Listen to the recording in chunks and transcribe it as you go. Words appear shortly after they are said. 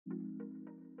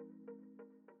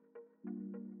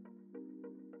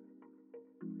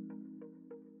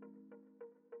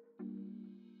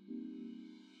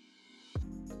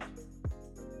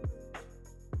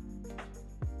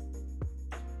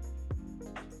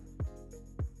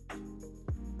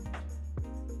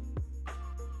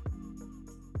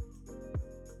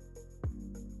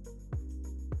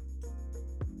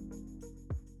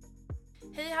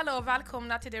Hej, hallå och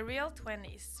välkomna till The Real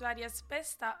 20s, Sveriges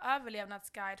bästa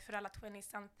överlevnadsguide för alla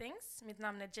 20-somethings. Mitt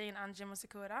namn är Jane Ange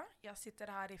Musikura. Jag sitter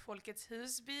här i Folkets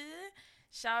Husby.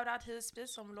 Shoutout Husby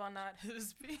som lånar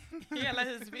Husby. Hela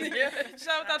Husby.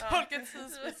 Shoutout Folkets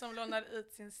Husby som lånar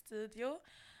ut sin studio.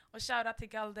 Och shoutout till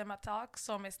Galdem Attack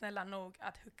som är snälla nog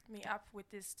att hook me up with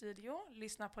this studio.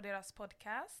 Lyssna på deras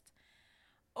podcast.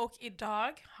 Och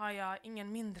idag har jag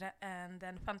ingen mindre än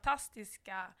den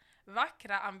fantastiska,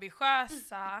 vackra,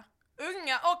 ambitiösa,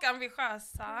 unga och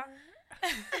ambitiösa,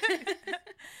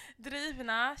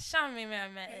 drivna Chamy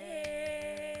med mig.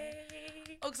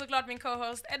 Hey. Och såklart min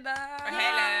co-host Edda.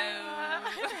 Hello!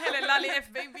 Hello Lally F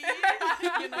baby.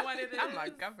 You know what it is. I'm a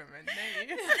government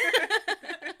name.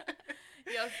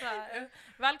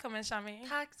 Välkommen Chamy.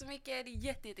 Tack så mycket, det är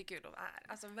jättekul att vara här.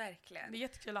 Alltså verkligen. Det är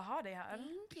jättekul att ha dig här.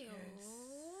 Thank you. Yes.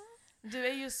 Du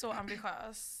är ju så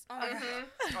ambitiös. Oj.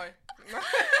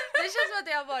 Det känns som att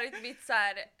det har varit mitt så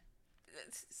här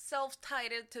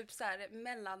self-titled typ så här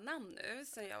mellannamn nu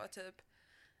sen jag var typ,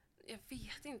 jag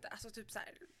vet inte, alltså typ så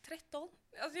här 13.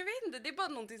 Alltså jag vet inte, det är bara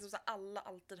någonting som så här, alla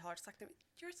alltid har sagt till mig.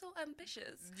 You're so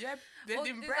ambitious. Yep, det är Och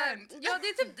din det är så här, brand. ja, det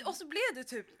är typ, och så blev det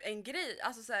typ en grej.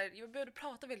 Alltså så här, jag började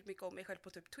prata väldigt mycket om mig själv på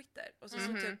typ Twitter. Och så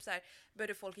typ så här,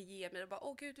 började folk ge mig och bara,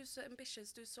 åh gud du är så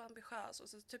ambitious, du är så ambitiös. Och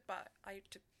så typ bara, I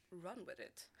typ run with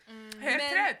it.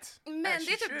 Helt rätt. Men det är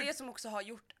typ should. det som också har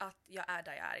gjort att jag är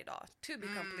där jag är idag. To be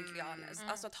completely honest.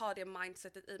 Alltså att ha det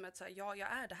mindsetet i mig att säga, ja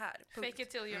jag är det här. Punkt. Fake it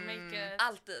till you make it.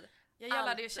 Alltid. Jag gillade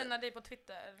ju Alltid. att känna dig på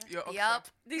Twitter. Jag också. Japp.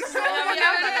 Det är så Jag många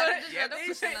Japp.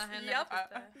 vill också känna henne Japp. på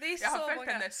Twitter. Det är Jag har så följt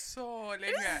många. henne så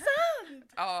länge. Det är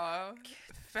sant! Ja,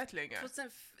 fett länge.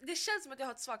 Det känns som att jag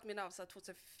har ett svagt minne av så här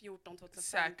 2014,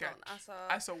 2015. Säkert.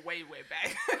 Alltså way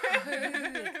back.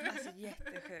 sjukt. Alltså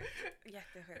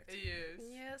jättesjukt. Yes.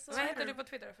 Yes, Vad heter du på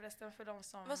Twitter förresten för de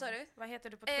som... Vad sa du? Vad heter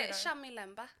du på Twitter? Chamy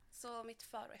Lemba, så mitt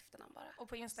för- och efternamn bara. Och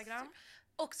på Instagram?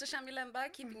 Också Chamy Lemba,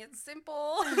 keeping it simple.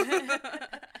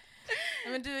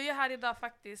 Men du är ju här idag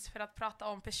faktiskt för att prata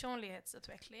om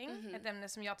personlighetsutveckling. Ett ämne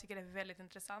som jag tycker är väldigt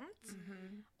intressant.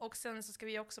 Och sen så ska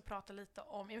vi också prata lite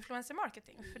om influencer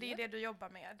marketing. För det är det du jobbar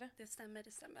med. Det stämmer.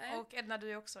 Och Edna,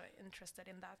 du är också interested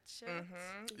in that shit.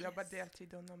 Jobbar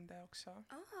deltid om det också.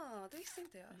 Det visste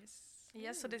inte jag.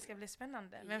 Ja, så det ska bli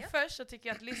spännande. Men Yep. först så tycker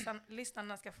jag att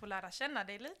lyssnarna ska få lära känna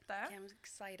dig lite. I'm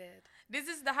excited.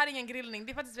 Det här är ingen grillning,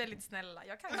 det är faktiskt väldigt snälla.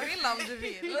 Jag kan grilla om du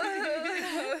vill.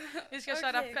 Vi ska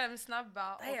köra 5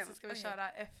 snabba och så ska vi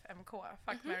köra FMK,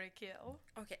 Fuck, Marry, Kill.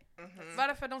 Okej.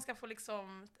 Bara för att de ska få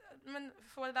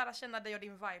få lära känna dig och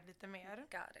din vibe lite mer.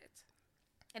 Got it.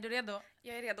 Är du redo?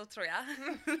 Jag är redo tror jag.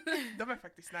 De är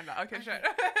faktiskt snälla. Okej, kör.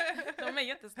 De är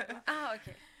jättesnälla.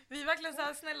 Okej. Vi är verkligen så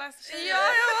här snälla tjejer. Ja,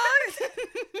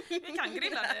 Vi kan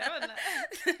grilla dig, jag vet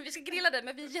inte. vi ska grilla dig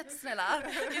men vi är jättesnälla.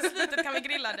 I slutet kan vi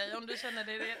grilla dig om du känner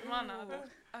dig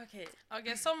manad.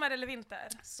 Okej, sommar eller vinter?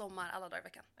 Sommar alla dagar i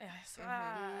veckan. Jag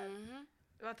svär.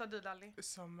 Vad tar du, Dali?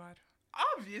 Sommar.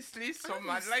 Obviously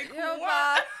sommar. Like Jag what?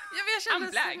 bara, jag kände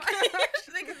I'm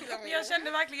black. Jag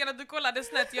kände verkligen att du kollade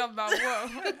snett. Jag bara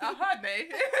wow. Jaha,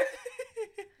 nej.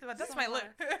 Det var that's my look.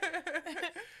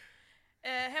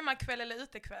 Hemmakväll eller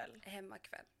utekväll?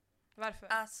 Hemmakväll. Varför?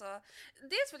 Alltså,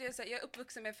 dels för att jag är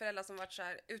uppvuxen med föräldrar som varit så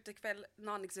här utekväll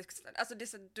non-existent. Alltså det är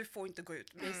så, du får inte gå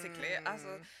ut basically.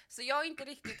 Alltså, så jag har inte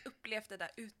riktigt upplevt det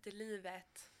där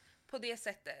utelivet på det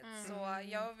sättet. Så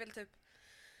jag vill typ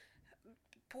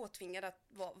påtvingad att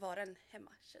vara en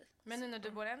hemmatjej. Men nu när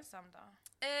du bor ensam då?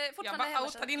 Fortfarande Jag bara hemmatjej.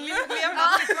 outar din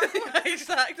levnadssituation.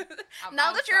 Exakt.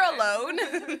 Now that you're alone.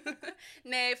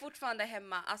 Nej, fortfarande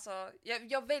hemma. Alltså,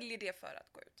 jag väljer det för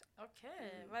att gå ut.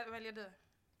 Okej, vad väljer du?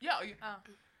 Jag. Ja.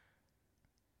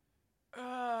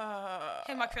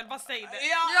 Hemmakväll, bara säg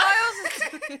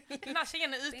det. Den här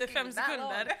tjejen är ute 5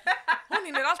 sekunder. Hon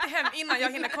hinner alltid hem innan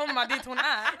jag hinner komma dit hon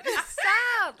är. Det är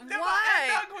sant! Det var en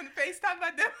Why? dag hon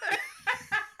facetimade.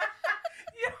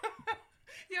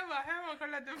 Jag var hemma och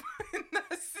kollade på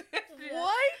en serie.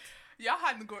 What? Jag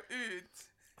hann gå ut,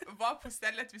 var på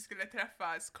stället vi skulle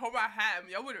träffas, komma hem,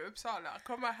 jag bor i Uppsala,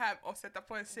 komma hem och sätta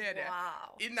på en serie.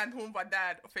 Wow. Innan hon var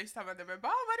där och facetimade mig,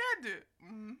 bara, var är du?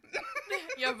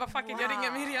 Jag bara fuck it, jag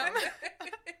ringer Miriam.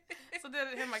 Så det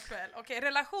är hemmakväll. Okej,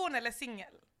 relation eller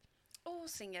singel?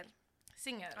 Singel.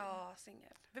 Singel? Ja,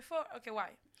 singel. Okej,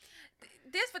 why?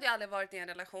 Dels för att jag aldrig varit i en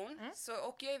relation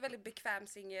och jag är väldigt bekväm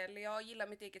singel. Jag gillar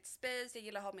mitt eget space, jag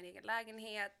gillar att ha min egen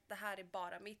lägenhet. Det här är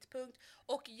bara mitt punkt.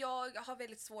 Och jag har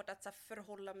väldigt svårt att så här,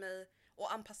 förhålla mig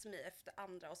och anpassa mig efter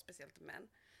andra och speciellt män.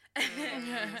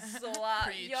 Så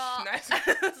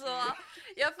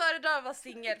jag föredrar att vara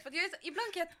singel. För att jag är,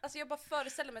 ibland kan jag bara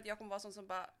föreställer mig att jag kommer vara sån som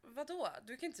bara, vadå?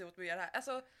 Du kan inte se åt mig att göra det här.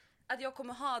 Alltså att jag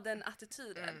kommer ha den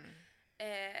attityden.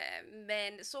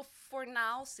 Men så for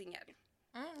now singel.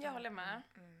 Jag håller med.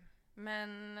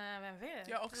 Men vem vet?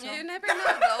 Jag också. You never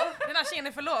know though. Den här tjejen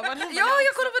är förlovad. Ja,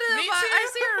 jag kollar på dig och Me bara, too. I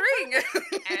see a ring.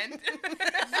 And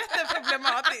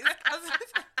Jätteproblematiskt. Alltså,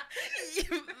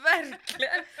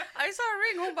 Verkligen. I saw a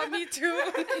ring, hon bara me too.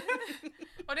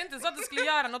 och det är inte så att du skulle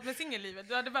göra något med singellivet.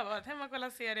 Du hade bara varit hemma och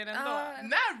kollat serien ändå.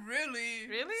 not really.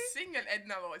 Really? Single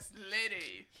Edna was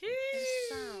litty.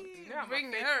 Sheesh. I'm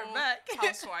Bring a her faithful back.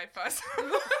 housewife. Alltså.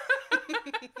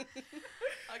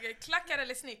 Okej, klackar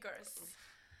eller sneakers?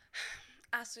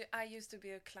 Alltså, I used to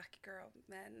be a klack girl,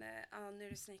 men nu är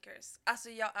det sneakers. Alltså,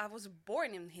 I was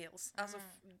born in heels. Alltså,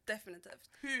 definitivt.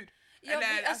 Hur? Jag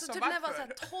Eller, vet, alltså, typ när jag var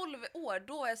varför? såhär 12 år,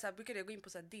 då är så brukade jag gå in på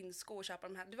så din sko och köpa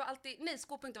de här. Det var alltid, nej,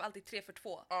 skopunkten var alltid 3 för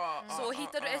 2. Så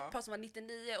hittade du ett par som var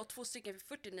 99 och 2 stycken för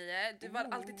 49. Det var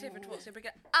alltid 3 för 2, så jag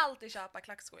brukade alltid köpa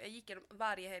klackskor. Jag gick i dem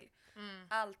varje helg.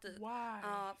 Alltid. Why?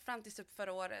 Fram till typ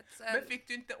förra året. Men fick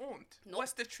du inte ont? Nope.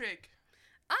 What's the trick?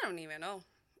 I don't even know.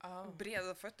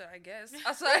 Breda fötter, I guess.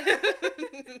 Alltså,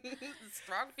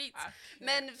 strong feet. Okay.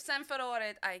 Men sen förra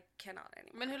året, I cannot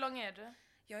anymore. Men hur lång är du?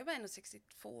 Jag är bara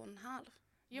 1,62,5.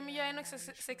 Jo, men jag är nog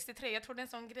 63. Jag tror det är en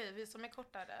sån grej, vi som är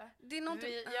kortare. Det är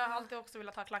någonting... Jag har alltid också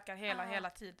velat ha klackar hela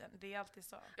tiden. Det är alltid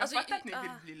så. Jag Alltså, fattar att ni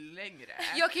vill bli längre.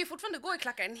 Jag kan ju fortfarande gå i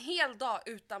klackar en hel dag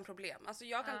utan problem. Alltså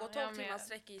jag kan gå 12 jag timmar med.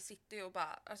 sträck i city och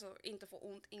bara inte få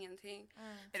ont, ingenting.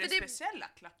 Är det det- speciella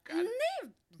klackar?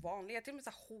 Nej, vanliga, till och med så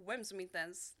här H&M som inte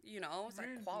ens, så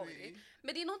här quality. Really?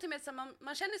 Men det är någonting med att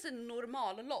man känner sig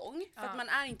normal lång, för att man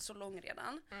är inte så lång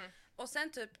redan. Och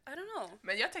sen typ, I don't know.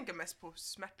 Men jag tänker mest på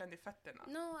smärtan i fötterna.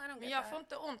 No, I don't Men get jag that. får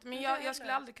inte ont. Men Inte jag jag skulle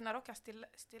heller. aldrig kunna rocka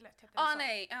stilett. Heter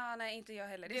det så? Nej, inte jag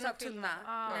heller. Det Det är är så nog skillnad.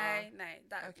 tunna. Nej,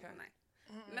 där, Okej. nej.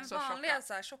 Men Så vanliga tjocka.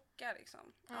 så här tjocka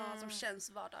liksom. Som känns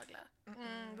vardagliga.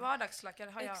 Vardagsklackar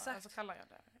har jag, Exakt. alltså kallar jag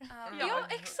det. Ja,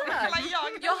 exakt.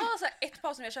 Jag har så här ett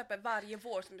par som jag köper varje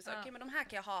vår som är så okej, men de här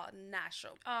kan jag ha när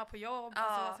som. Ja, på jobb,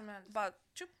 alltså vad som helst. Bara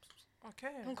tjup.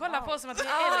 Okej. Hon kollar på oss som att vi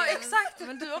Ja, är aliens. exakt.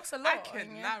 Men du är också I lång. can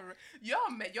never. Ja,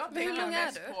 men jag Men hur tänker lång är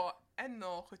mest du? på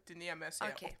 1,79 men jag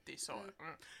säger Okej. 80 så.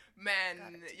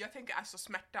 Men jag tänker alltså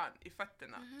smärtan i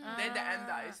fötterna. Det är det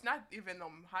enda. It's not even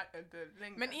om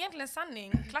längden. Men egentligen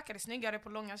sanning, klackar är snyggare på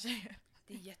långa tjejer.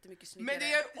 Det är jättemycket snyggare. Men det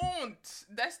gör ont!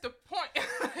 That's the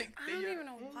point! Like, I det don't gör even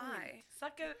know why.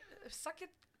 Suck it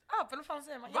up, eller vad fan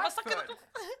säger man? Jag bara, suck it Varför? up.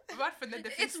 Varför när det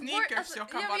finns It's sneakers alltså, jag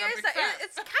kan ja, vara men jag är så här, bekväm?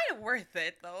 it's kind of worth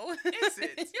it though. Is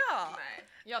it? Ja. Nej.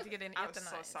 Jag tycker det är I'm jättenice.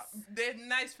 so sorry. Det är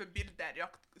nice för bilder. Jag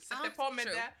sätter på mig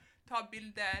true. det, tar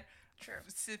bilder, True.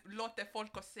 låter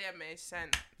folk att se mig sen.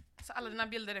 Så alla dina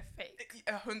bilder är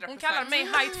fake. 100%. Hon kallar mig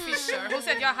height fisher. Hon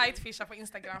säger att jag är height fisher på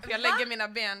Instagram. För jag lägger mina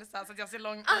ben så att jag ser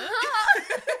lång ut.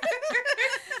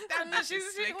 That bitch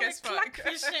is slick Hon är as fuck.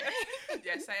 klackfishing.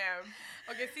 Yes I am.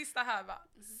 Okej, sista här va.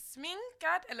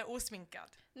 Sminkad eller osminkad?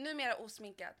 Numera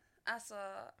osminkad. Alltså,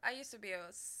 I used to be a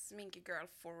sminky girl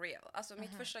for real. Alltså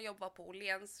mitt första jobb var på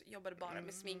Åhléns, jobbade bara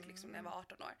med smink liksom när jag var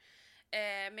 18 år.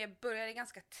 Men jag började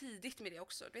ganska tidigt med det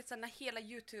också. Du vet så när hela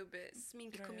YouTube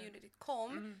smink-communityt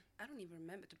kom, I don't even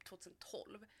remember, typ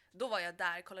 2012. Då var jag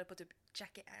där, kollade på typ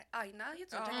Jackie Aina,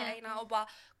 heter hon Jackie Aina, och bara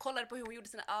kollade på hur hon gjorde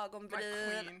sina My ögonbryn,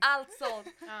 queen. allt sånt.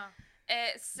 Ja.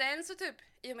 Sen så typ,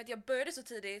 i och med att jag började så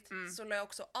tidigt så la jag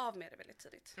också av med det väldigt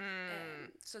tidigt.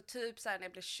 Så typ såhär när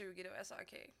jag blev 20 då jag sa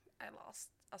okej, I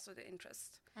lost, alltså the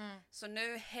interest. Så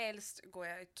nu helst går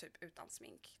jag typ utan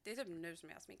smink. Det är typ nu som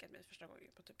jag har sminkat mig första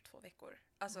gången på typ 2 veckor.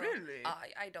 Alltså, Really?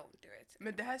 I don't do it.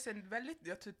 Men det här sen väldigt,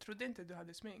 jag trodde inte du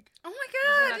hade smink. Oh my god,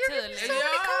 Det är you're giving me so naturligt.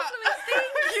 many compliments,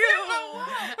 thank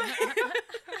you!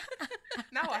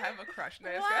 Now I have a crush.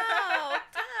 Nej, jag ska. Wow,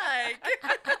 tack!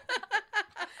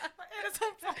 Vad är det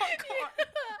som pågår?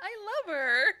 I love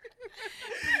her!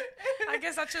 I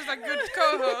guess I choose a good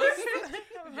co-host.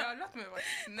 Ja, låt mig vara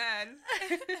snäll.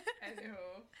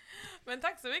 Anyhow. Men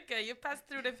tack så mycket. You passed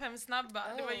through the 5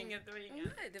 snabba. Det var inget.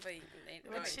 Nej, det var inget. Det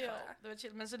var chill. Det var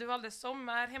chill. Men så du valde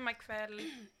sommar,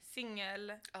 hemmakväll,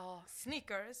 singel,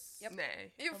 sneakers. Japp.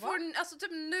 Nej. Jag får, alltså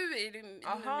typ nu är det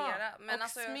numera, men och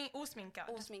alltså osminkad.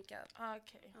 osminkad.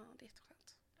 Okej. Ja, det är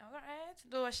jätteskönt. All right.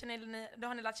 Då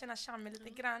har ni lärt känna Chamy lite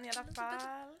grann i alla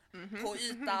fall. På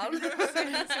ytan.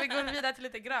 Så vi går vidare till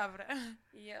lite grövre.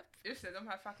 Japp. Just det, de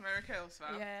här Fuck, Marry, Kills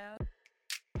va? Yeah.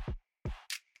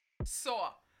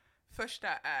 Så, första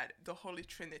är The Holy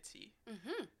Trinity.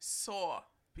 Så,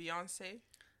 Beyoncé,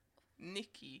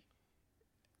 Nicki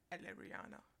eller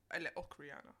Rihanna. Och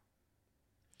Rihanna.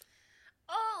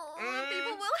 Oh,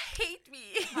 people will hate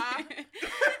me. Ha?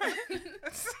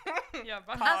 Jag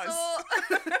bara, Alltså,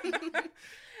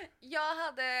 jag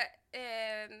hade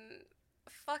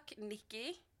fuck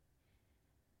Nicki,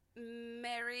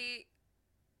 Mary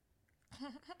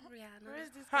Rihanna. Where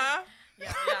is this Huh?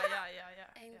 Yeah.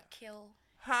 And kill.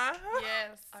 Huh?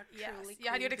 Yes. Our Yes. truly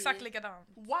Jag hade gjort queen exakt bee. likadant.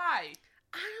 Why?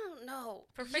 I don't know.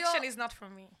 Perfection is not for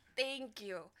me. Thank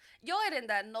you. Jag är den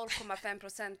där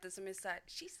 0,5% som är såhär,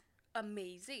 she's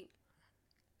amazing.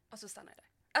 Och så stannar det.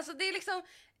 Alltså det är liksom,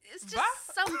 it's just Va?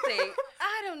 something.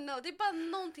 I don't know. Det är bara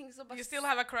någonting som bara... You still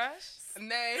have a crush?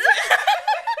 Nej.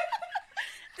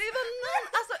 Det är bara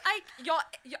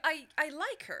I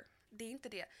like her. Det är inte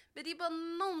det. Men det är bara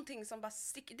någonting som bara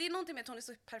sticker. Det är någonting med att hon är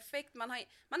så perfekt. Man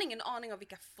har ingen aning om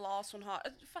vilka flaws hon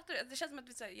har. Fattar du? Det känns som att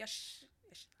vi säger I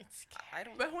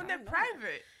don't Men hon är know.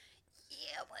 private.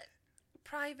 Yeah, but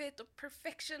private och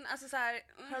perfection. Alltså såhär...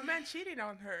 Her man cheated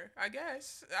on her, I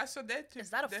guess. Alltså det är typ... Is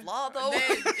that a flaw though?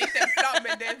 Nej, inte en flaw,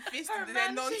 men det finns det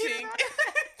är någonting.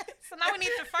 So now we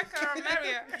need to fuck her or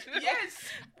marry her.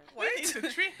 Yes! We need to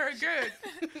treat her good.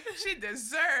 She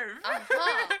deserves.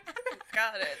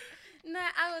 Got it. Nah,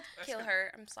 I would kill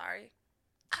her. I'm sorry.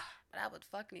 But I would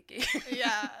fuck Nicki.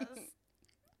 Yes.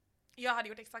 Jag hade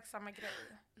gjort exakt samma grej.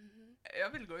 Jag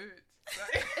vill gå ut.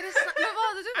 Men vad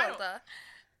hade du valt då?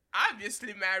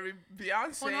 Obviously marry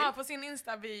Beyoncé. Hon har på sin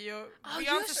Insta-bio,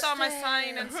 Beyoncé just saw my det.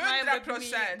 sign and smiled at me.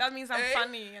 100%. That means I'm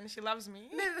funny and she loves me.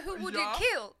 Men who would Ja. you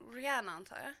kill? Rihanna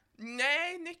antar jag.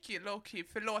 Nej, Nicki, low-key.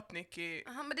 Förlåt Nicki.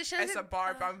 Men det känns As a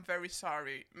Barb, I'm very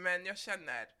sorry. Men jag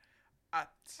känner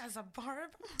att... As a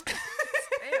Barb?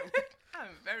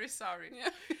 I'm very sorry.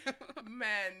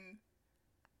 Men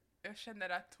jag känner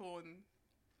att hon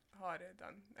har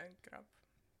redan en grabb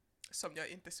som jag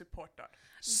inte supportar.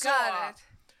 Got it.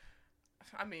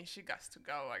 I mean, she got to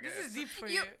go, I guess. This is deep for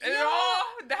Jo, you. Ja,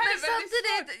 det här Men är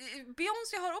väldigt samtidigt,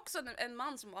 Beyoncé har också en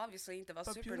man som obviously inte var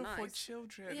But super beautiful nice.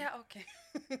 children. Ja, okej.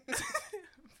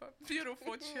 But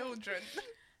beautiful children.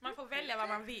 Man får välja vad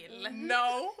man vill.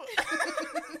 No!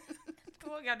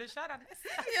 Vågar du köra nästa?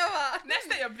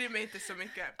 Nästa jag bryr mig inte så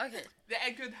mycket. Okej. Det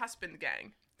är good husband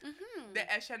gang. Det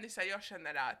är kändisar jag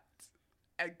känner att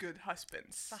är good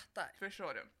husbands. Fattar.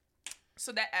 Förstår du?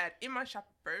 Så det är Iman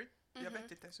Shumpert. Jag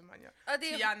vet inte hur man gör. Ja,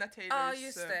 det är... Tiana Taylors. Ja,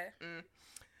 just det.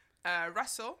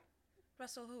 Russell.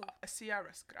 Russell who?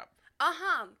 Ciaras grabb.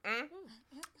 Aha!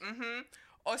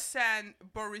 Och sen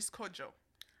Boris Kodjoe.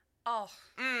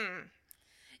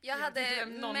 Jag hade Inte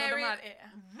vem någon av de här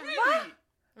är. Really?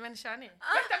 Men kör ni?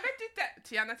 Vänta, vet du inte?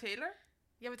 Tiana Taylor?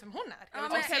 Jag vet vem hon är. Ja, Jag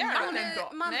men- vet Okej, Ciara. mannen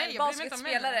då? Mannen, Nej, jag bryr mig inte om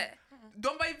basketspelare.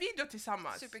 De var i video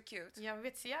tillsammans. Super cute. Jag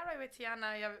vet Ciara, jag vet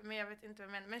Tiana, men jag vet inte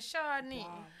vem än. Men kör ni?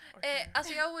 Wow, okay.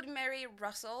 Alltså jag would marry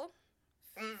Russell.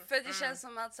 För det känns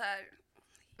som att såhär...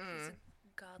 He's a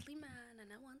godly man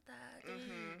and I want that.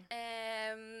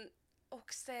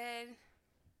 Och sen...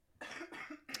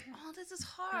 this is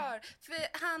hard.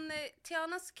 För han,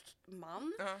 Tianas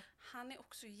man, han är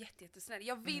också jättesnäll.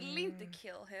 Jag vill inte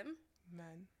kill him.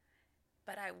 Men...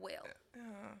 But I will.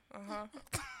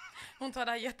 Hon tar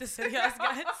det här jätteseriöst,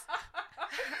 guys.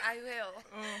 I will.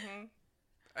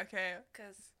 Okej.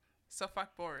 Så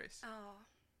fuck Boris. Ja.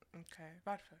 Okej,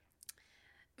 varför?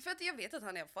 För att jag vet att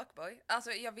han är en fuckboy.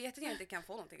 Alltså jag vet att jag inte kan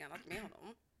få någonting annat med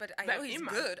honom. But I Vem, know he's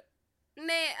Iman? good.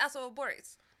 Nej, alltså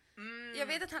Boris. Jag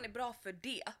vet att han är bra för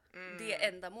det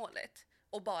ändamålet.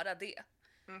 Och bara det.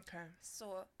 Okej.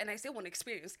 Så, and I still want to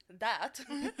experience that.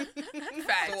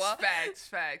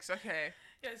 Facts, okej.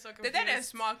 Jag är så Det confused. där är en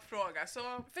smakfråga,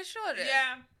 så... Förstår du?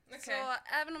 Yeah, Så okej.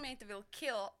 även om jag inte vill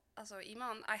kill, alltså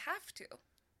Iman, I have to.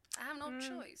 I have no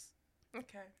choice.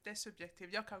 Okej, det är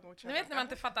subjektivt. Jag kan godkänna. Nu vet när man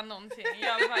inte fattar någonting.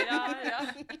 Jag bara,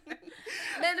 ja.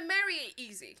 Men Mary är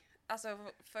easy.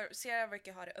 Alltså, för Ciara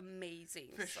verkar ha det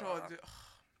amazing. Förstår så. du?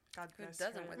 God Who bless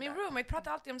doesn't her. with Min roommate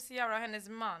pratar alltid om Ciara och hennes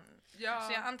man. Ja.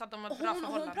 Så jag antar att de har ett bra Hon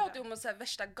förhållande. pratar ju om en så här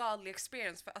värsta godly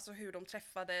experience, för alltså hur de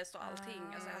träffades och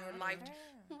allting. Alltså her life.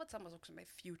 Hon var tillsammans också med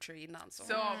Future innan. Så,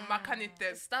 Så man kan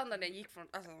inte... standarden gick från,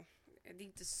 alltså, det är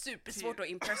inte supersvårt att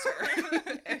impressa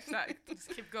her. Exakt.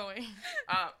 Just keep going.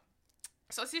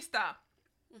 Så sista.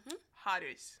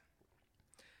 Harris.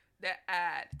 Det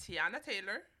är Tiana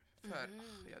Taylor. För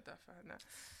jag dör för henne.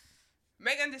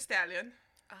 Megan Thee Stallion.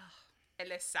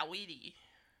 Eller Saweetie.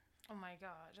 Oh my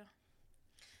god.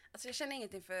 Alltså jag känner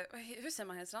ingenting för, hur säger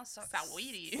man hennes namn?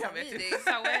 Saweetie. Jag vet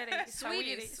inte.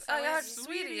 Sweetie. Ja, jag har hört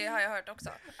Sweetie har jag hört också.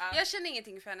 Jag känner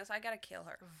ingenting för henne så I gotta kill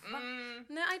her.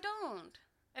 Nej, I don't.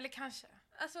 Eller kanske.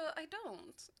 Alltså, I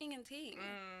don't. Ingenting.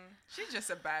 She's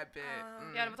just a bad bitch.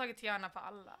 Jag hade bara tagit Tiana på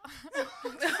alla.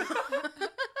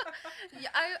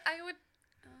 Yeah, I would...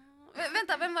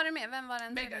 vänta, vem var det med? Vem var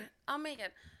den? Megan. Ja,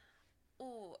 Megan.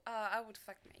 I would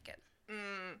fuck Megan.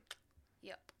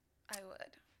 Yep, I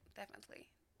would. Definitely.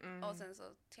 Och sen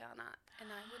så Tiana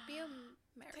and I would be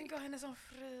married. Tänk att ha henne som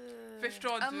fru.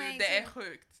 Förstår du? Amazing. Det är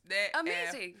sjukt. Det är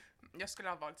Amazing. Jag skulle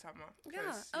ha valt samma.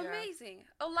 Yeah, amazing.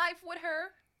 A life with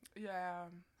her.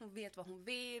 Yeah. Hon vet vad hon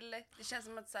vill. Det känns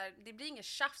som att så här, det blir ingen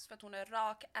tjafs för att hon är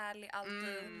rak, ärlig,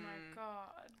 alltid. Oh my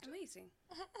god. Amazing.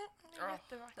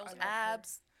 Jättevackert. Those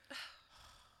abs.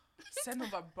 Sen hon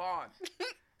var barn.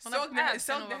 Hon har Såg ni abs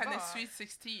sen hon var hennes barn. Sweet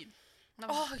 16? Hon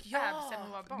har ja. abs sen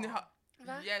hon var barn. Ni har,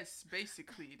 Va? yes,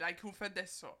 basically. Like hon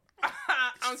föddes så.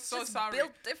 I'm so She's sorry.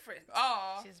 built different.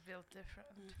 Ja. She's built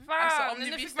different. Alltså om nu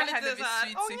ni fick visste man henne lite vid så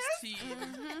här, Sweet 16.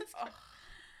 Oh.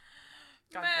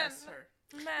 God Men- bless her.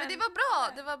 Men det var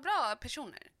bra. Det var bra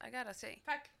personer. I gotta say.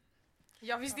 Tack.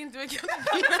 Jag visste inte vilka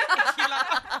killar.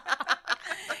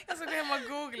 Jag ska gå hem och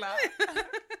googla.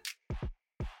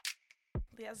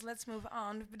 Yes, let's move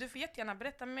on. Du får jättegärna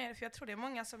berätta mer, för jag tror det är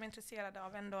många som är intresserade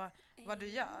av ändå vad du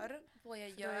gör. Vad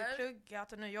jag Du har ju gör.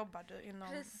 pluggat och nu jobbar du inom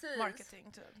Precis.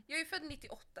 marketing typ. Jag är född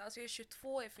 98, så jag är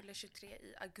 22, jag fyller 23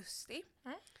 i augusti.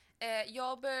 Mm.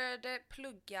 Jag började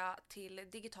plugga till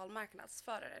digital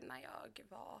marknadsförare när jag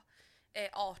var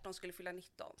 18, skulle fylla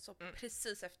 19, så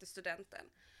precis efter studenten.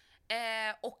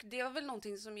 Och det var väl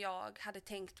någonting som jag hade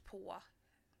tänkt på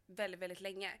väldigt, väldigt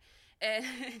länge.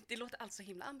 Det låter alltså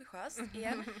himla ambitiöst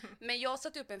igen, men jag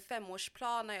satte upp en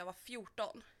 5-årsplan när jag var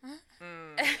 14.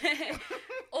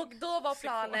 Och då var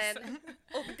planen,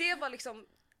 och det var liksom,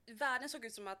 världen såg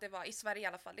ut som att det var, i Sverige i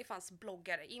alla fall, det fanns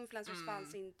bloggare, influencers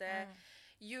fanns inte,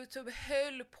 YouTube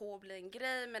höll på att bli en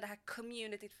grej, men det här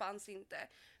communityt fanns inte.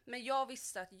 Men jag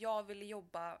visste att jag ville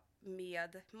jobba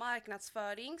med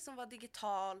marknadsföring som var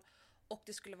digital, och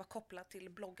det skulle vara kopplat till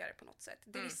bloggare på något sätt.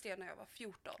 Det visste jag när jag var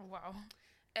 14. Wow.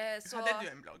 Så, Hade du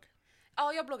en blogg?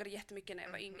 ja, jag bloggade jättemycket när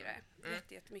jag var yngre.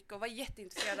 Jättemycket, och var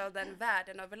jätteintresserad av den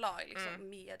världen överlag, liksom,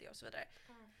 media och så vidare.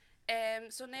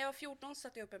 Så när jag var 14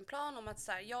 satte jag upp en plan om att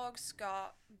så här, jag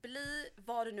ska bli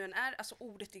vad det nu än är, alltså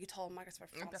ordet digital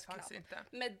marknadsföring Det fanns inte.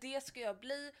 men det ska jag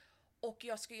bli, och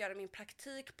jag ska göra min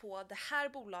praktik på det här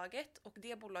bolaget, och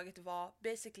det bolaget var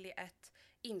basically ett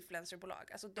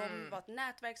influencerbolag. Alltså de var ett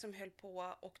nätverk som höll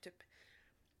på och typ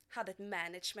hade ett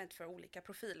management för olika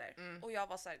profiler. Och jag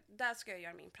var så här, där ska jag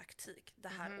göra min praktik det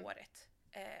här året.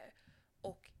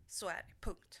 Och så är det,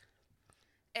 punkt.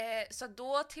 Så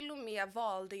då till och med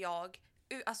valde jag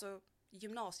alltså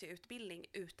gymnasieutbildning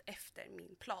ut efter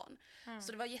min plan.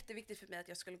 Så det var jätteviktigt för mig att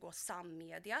jag skulle gå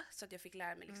sammedia, så att jag fick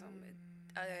lära mig liksom,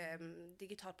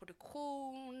 digital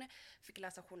produktion, fick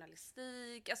läsa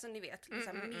journalistik, alltså ni vet,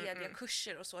 liksom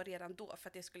mediekurser och så redan då, för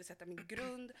att jag skulle sätta min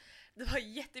grund. Det var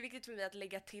jätteviktigt för mig att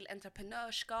lägga till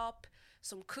entreprenörskap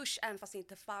som kurs, även fast det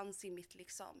inte fanns i mitt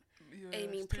liksom, i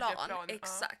min plan.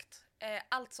 Exakt.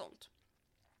 Allt sånt.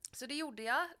 Så det gjorde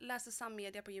jag, läste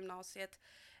sammedia på gymnasiet.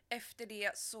 Efter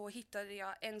det så hittade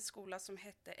jag en skola som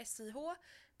hette SIH,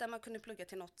 där man kunde plugga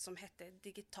till något som hette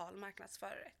digital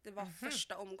marknadsförare. Det var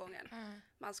första omgången.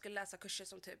 Man skulle läsa kurser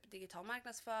som typ digital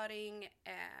marknadsföring,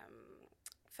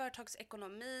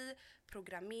 företagsekonomi,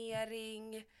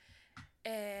 programmering,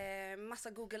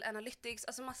 massa Google Analytics,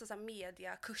 alltså massa så här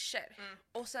mediakurser.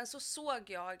 Och sen så såg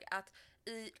jag att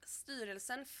i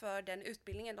styrelsen för den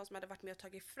utbildningen, de som hade varit med och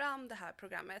tagit fram det här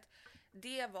programmet,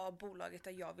 det var bolaget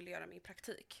där jag ville göra min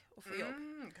praktik och få jobb.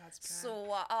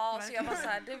 Så, så jag var så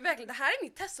här, det här är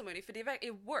mitt testimony, för det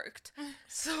it worked.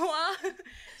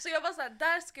 Så jag var så här,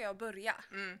 där ska jag börja.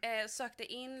 Sökte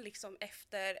in liksom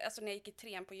efter, alltså när jag gick i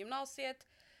 3:an på gymnasiet,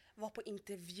 var på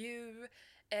intervju.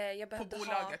 Jag behövde på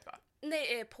bolaget va?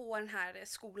 Nej, på den här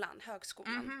skolan,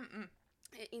 högskolan.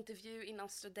 Intervju innan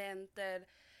studenter.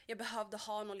 Jag behövde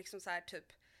ha någon liksom så här typ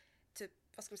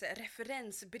vad ska man säga,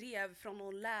 referensbrev från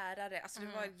någon lärare. Alltså det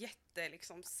var jätte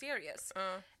liksom serious.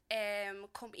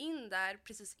 Kom in där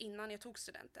precis innan jag tog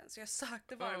studenten, så jag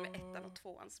sökte bara med 1:an och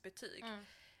 2:ans betyg.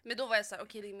 Men då var jag så här,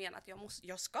 okej, det menar att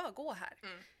jag ska gå här.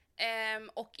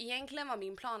 Och egentligen var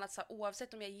min plan att så här,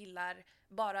 oavsett om jag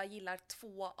bara gillar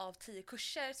 2 av 10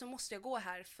 kurser, så måste jag gå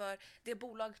här, för det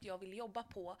bolaget jag vill jobba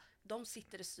på, de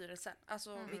sitter i styrelsen.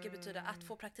 Alltså vilket betyder att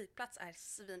få praktikplats är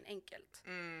svinenkelt.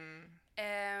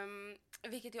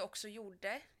 Vilket jag också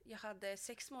gjorde. Jag hade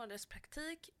 6 månaders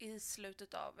praktik i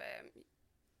slutet av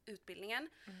utbildningen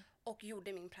och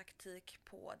gjorde min praktik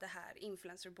på det här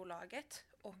influencerbolaget.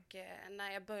 Och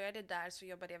när jag började där så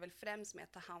jobbade jag väl främst med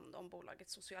att ta hand om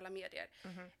bolagets sociala medier.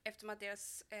 Eftersom att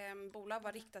deras bolag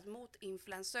var riktat mot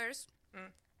influencers,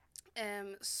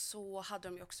 så hade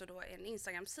de ju också då en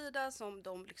Instagram-sida som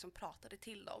de liksom pratade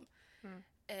till dem.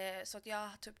 Så att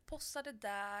jag typ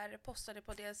postade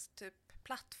på deras typ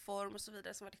plattform och så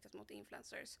vidare som var riktat mot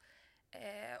influencers.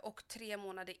 Och 3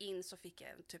 månader in så fick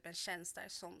jag typ en tjänst där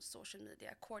som social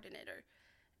media coordinator.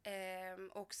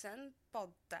 Och sen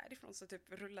bara därifrån så typ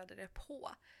rullade det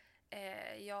på.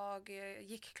 Jag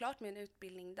gick klart med en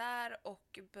utbildning där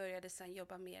och började sen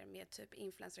jobba mer med typ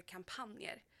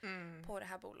influencerkampanjer på det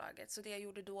här bolaget. Så det jag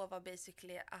gjorde då var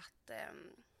basically att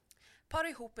para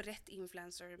ihop rätt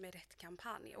influencer med rätt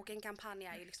kampanj. Och en kampanj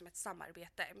är ju liksom ett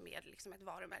samarbete med liksom ett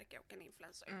varumärke och en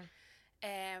influencer.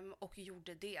 Och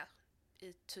gjorde det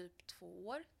i typ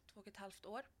 2,5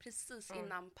 år. Precis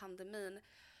innan pandemin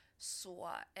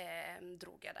så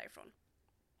drog jag därifrån.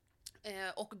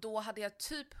 Och då hade jag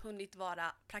typ hunnit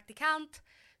vara praktikant,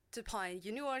 typ ha en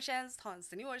juniortjänst, ha en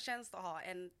seniortjänst och ha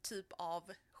en typ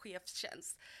av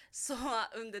chefstjänst. Så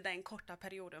under den korta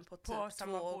perioden på typ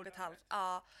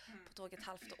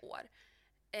 2,5 år.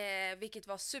 Vilket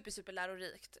var super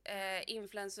lärorikt.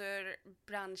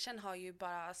 Influencerbranschen har ju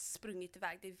bara sprungit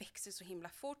iväg. Det växer så himla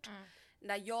fort.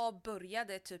 När jag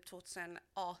började typ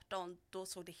 2018, då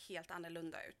såg det helt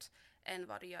annorlunda ut än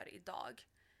vad det gör idag.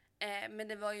 Men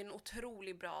det var ju en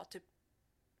otroligt bra typ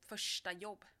första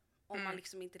jobb. Om man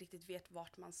liksom inte riktigt vet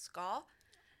vart man ska.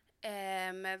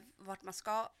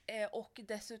 Och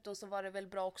dessutom så var det väl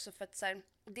bra också för att så här,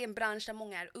 det är en bransch där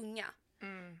många är unga.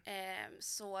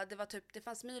 Så det var typ, det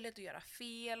fanns möjlighet att göra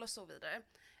fel och så vidare.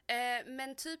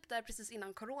 Men typ där precis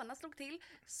innan corona slog till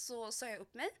så sa jag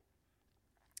upp mig.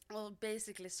 Och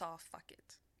basically sa fuck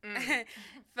it.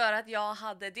 För att jag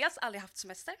hade dels aldrig haft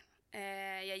semester.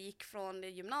 Jag gick från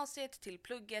gymnasiet till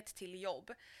plugget till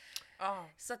jobb.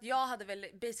 Så att jag hade väl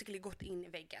basically gått in i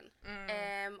väggen.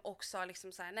 Och sa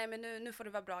liksom så här: nej men nu får det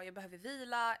vara bra, jag behöver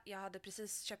vila. Jag hade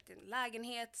precis köpt en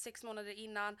lägenhet 6 månader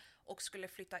innan och skulle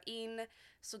flytta in.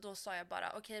 Så då sa jag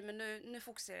bara okej, men nu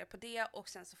fokuserar jag på det. Och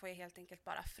sen så får jag helt enkelt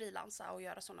bara frilansa och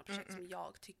göra sådana projekt som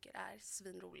jag tycker är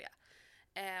svinroliga.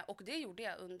 Och det gjorde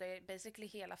jag under basically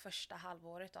hela första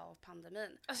halvåret av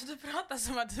pandemin. Alltså du pratar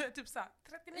som att du är typ såhär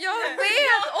 39. Jag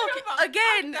vet! Och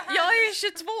again, jag är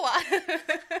 22.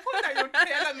 Hon har gjort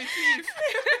hela mitt liv.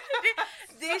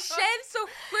 Det känns så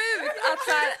sjukt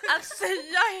att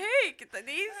säga högt.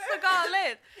 Det är så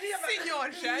galet.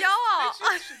 Seniortjänst. Ja!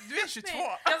 Du är 22.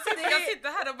 Jag sitter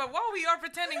här och bara wow, we are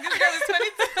pretending this girl is 22.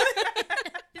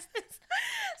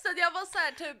 Så att jag var så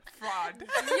här typ fraud.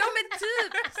 Ja men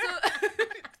typ så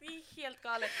det är helt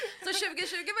galet. Så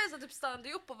 2020 var jag så typ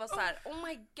stannade upp och var så här oh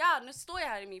my god, nu står jag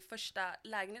här i min första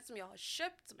lägenhet som jag har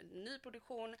köpt som en ny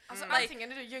produktion. Alltså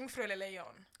antingen är du jungfru eller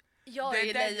lejon. Jag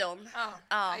är lejon.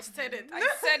 I said it.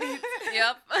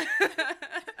 Yep.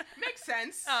 Makes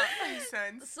sense.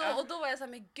 Så, och då var jag så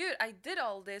här, men gud, I did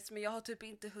all this, men jag har typ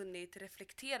inte hunnit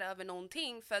reflektera över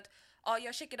någonting för att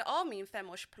jag checkade av min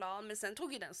 5-årsplan men sen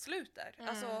tog ju den slut där.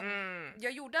 Alltså,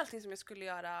 jag gjorde allting som jag skulle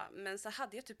göra men så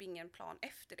hade jag typ ingen plan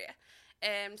efter det.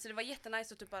 Så det var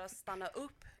jättenice att typ bara stanna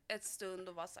upp ett stund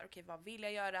och vara så här, okej, vad vill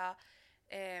jag göra?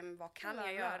 Vad kan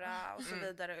jag göra? Och så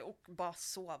vidare. Och bara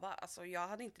sova. Alltså, jag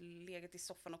hade inte legat i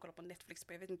soffan och kollat på Netflix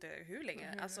på jag vet inte hur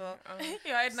länge. Alltså,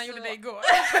 Edna gjorde det igår.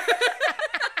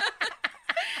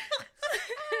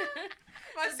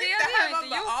 Man sitter här och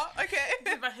bara, okej.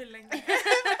 Det var hur länge?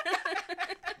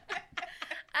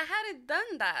 I hadn't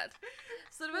done that.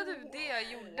 Så det var typ det jag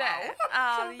gjorde. Wow.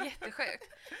 Ja, det är jättesjukt.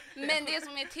 Men det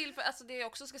som är till för, alltså det jag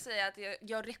också ska säga att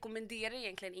jag rekommenderar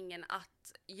egentligen ingen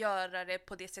att göra det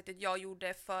på det sättet jag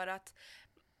gjorde för att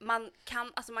man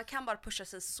kan bara pusha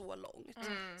sig så långt.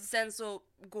 Sen så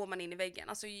går man in i väggen.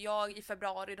 Alltså jag i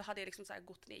februari då hade jag liksom så här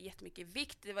gått ner jättemycket i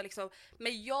vikt. Det var liksom,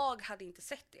 men jag hade inte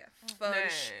sett det förrän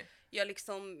jag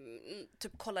liksom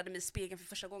typ kollade mig i spegeln för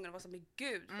första gången och var så men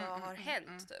gud, vad har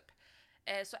hänt typ.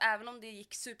 Så även om det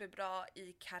gick superbra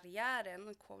i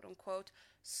karriären, quote on quote,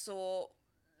 så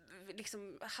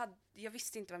liksom jag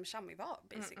visste inte vem Chamy var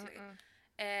basically.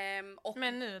 Och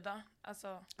men nu då?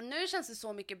 Alltså. Nu känns det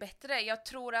så mycket bättre. Jag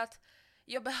tror att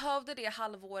jag behövde det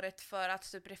halvåret för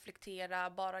att typ reflektera,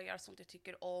 bara göra sånt jag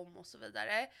tycker om och så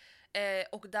vidare.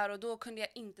 Och där och då kunde jag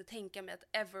inte tänka mig att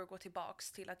ever gå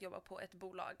tillbaks till att jobba på ett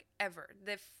bolag. Ever.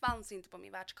 Det fanns inte på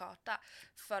min världskarta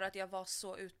för att jag var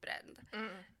så utbränd.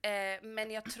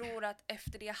 Men jag tror att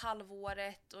efter det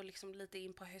halvåret och liksom lite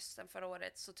in på hösten förra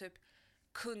året så typ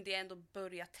kunde jag ändå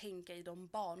börja tänka i de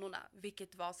banorna.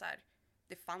 Vilket var så här,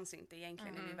 det fanns inte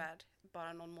egentligen i min värld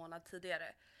bara någon månad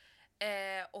tidigare.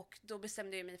 Och då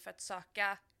bestämde jag mig för att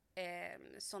söka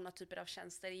sådana typer av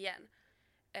tjänster igen.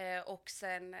 Och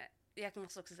sen, jag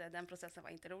måste också säga att den processen var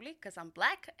inte rolig, 'cause I'm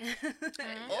black.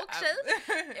 Och tjej.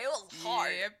 It was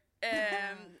hard. Yep.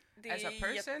 As a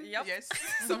person, yes.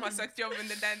 Som har sökt jobb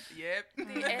under den,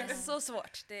 Det är så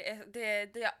svårt.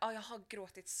 Jag har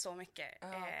gråtit så mycket.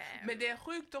 Men det är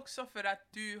sjukt också för att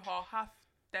du har haft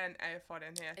den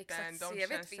erfarenheten. Exakt, de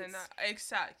CV:t finns.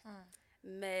 Exakt.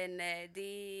 Men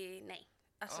nej.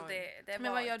 Alltså det var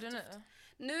Men vad gör du nu?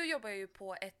 Nu jobbar jag ju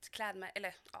på ett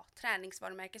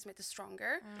träningsvarumärke som heter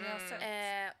Stronger. Jag har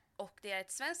sett. Och det är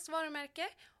ett svenskt varumärke.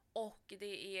 Och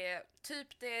det är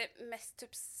typ det mest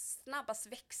typ snabbast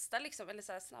växta liksom, eller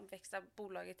så här snabbväxta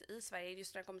bolaget i Sverige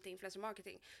just när det kommer till influencer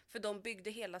marketing. För de byggde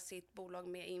hela sitt bolag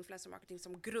med influencer marketing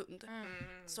som grund.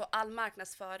 Så all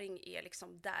marknadsföring är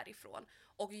liksom därifrån.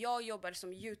 Och jag jobbar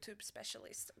som YouTube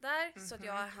specialist där, så att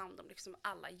jag har hand om liksom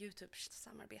alla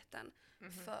YouTube-samarbeten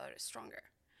för Stronger.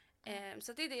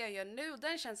 Så det är det jag gör nu.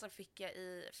 Den känslan fick jag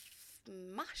i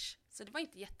mars, så det var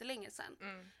inte jättelänge sedan.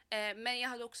 Men jag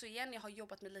hade också jag har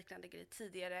jobbat med liknande grejer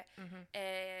tidigare,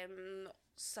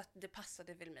 så att det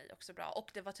passade väl mig också bra.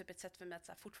 Och det var typ ett sätt för mig att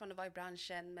så här, fortfarande vara i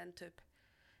branschen, men typ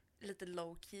lite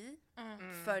low key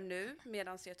för nu,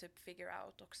 medan jag typ figure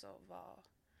out också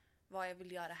vad jag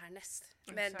vill göra härnäst.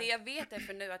 Men det jag vet är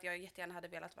för nu att jag jättegärna hade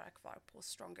velat vara kvar på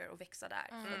Stronger och växa där,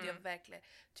 för att jag verkligen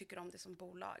tycker om det som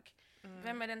bolag.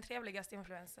 Vem är den trevligaste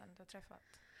influencern du har träffat?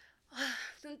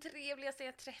 Den trevligaste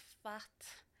jag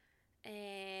träffat.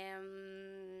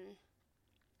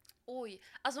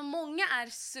 Alltså många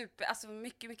är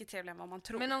mycket, mycket trevligare än vad man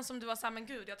tror. Men någon som du var såhär, men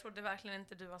gud, jag trodde verkligen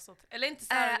inte du var så... Eller inte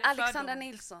såhär Alexandra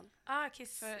Nilsson.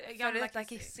 Kiss. Gamla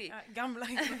Kissy. Gamla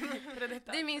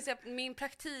Det minns jag, min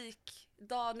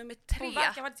praktikdag nummer 3. Hon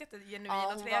verkar vara jättegenuin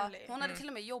och trevlig. Hon hade till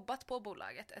och med jobbat på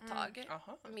bolaget ett tag.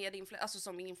 Med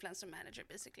som influencer manager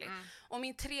basically. Och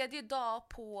min 3:e dag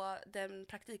på den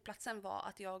praktikplatsen var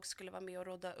att jag skulle vara med och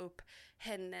råda upp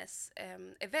hennes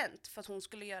event, för att hon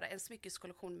skulle göra en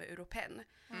smyckeskollektion med Europen.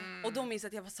 Och då minns jag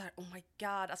att jag var så här: oh my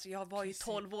god, alltså jag var ju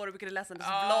 12 år och brukade läsa hennes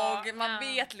blogg. Man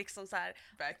vet liksom så här.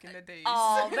 Back in the days.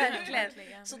 Ja,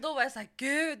 verkligen. Så då var jag så här: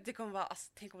 gud, det kommer vara,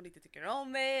 alltså, tänk om hon inte tycker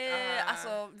om mig.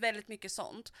 Alltså väldigt mycket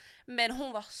sånt. Men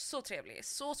hon var så trevlig,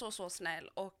 så snäll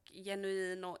och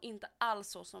genuin, och inte alls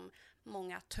så som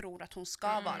många tror att hon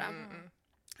ska vara.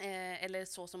 Eller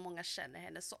så som många känner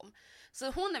henne som.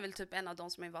 Så hon är väl typ en av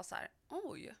de som var så här: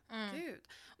 oj, gud.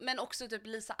 Men också typ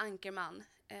Lisa Ankerman.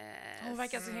 Hon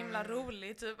verkar så himla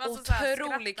rolig typ. Alltså,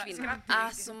 otrolig kvinna.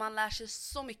 Alltså man lär sig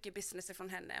så mycket business från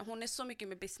henne. Hon är så mycket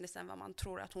med business än vad man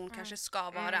tror att hon kanske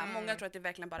ska vara. Många tror att det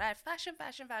verkligen bara är fashion,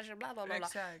 bla bla bla.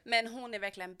 Men hon är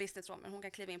verkligen businesswoman. Hon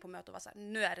kan kliva in på möte och vara så här: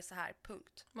 nu är det så här,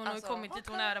 punkt. Hon har kommit dit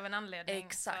hon är av en anledning.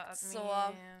 Exakt.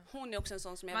 Så hon är också en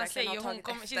sån som jag verkligen har tagit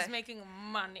efter. She's making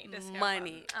money.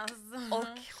 Money. Alltså. Och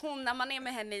hon, när man är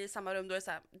med henne i samma rum, då är det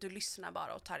så här, du lyssnar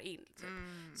bara och tar in. Typ.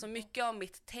 Så mycket av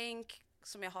mitt tänk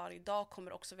som jag har idag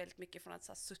kommer också väldigt mycket från att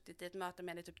ha suttit i ett möte med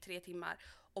henne i typ 3 timmar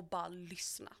och bara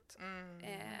lyssnat.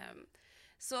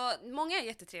 Så många är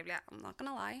jättetrevliga, I'm not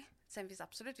gonna lie. Sen finns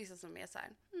absolut vissa som är så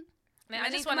här.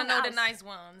 I just wanna know the nice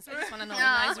ones. I just wanna know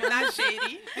the nice ones. Not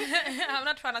shady. I'm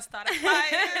not trying to start a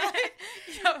fire.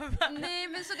 Nej,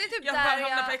 men så det är typ jag där bara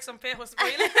hamnar på Exxon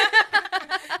PH-spoil.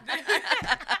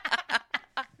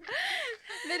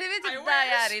 Men det är typ där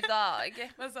jag är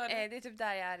idag. Det är typ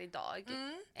där jag är idag.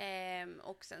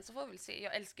 Och sen så får vi väl se.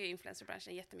 Jag älskar ju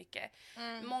influencerbranschen jättemycket.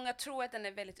 Många tror att den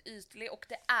är väldigt ytlig, och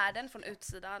det är den från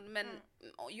utsidan. Men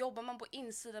jobbar man på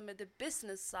insidan med the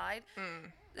business side,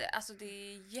 alltså det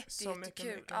är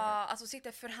jättekul. Alltså sitta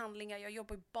i förhandlingar. Jag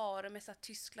jobbar ju bara med så här,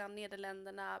 Tyskland,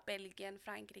 Nederländerna, Belgien,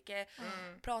 Frankrike.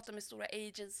 Pratar med stora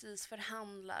agencies,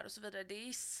 förhandlar och så vidare. Det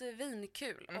är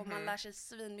svinkul och man lär sig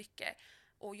svinmycket.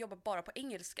 Och jobbar bara på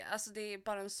engelska. Alltså det är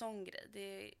bara en sån grej.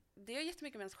 Det är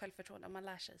jättemycket med ens självförtroende. Man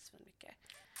lär sig så mycket.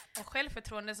 Och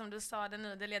självförtroende, som du sa det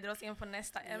nu, det leder oss in på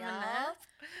nästa ämne.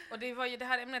 Och det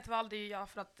här ämnet valde ju jag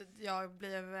för att jag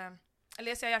blev...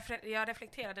 Eller jag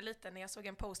reflekterade lite när jag såg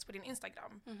en post på din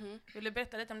Instagram. Vill du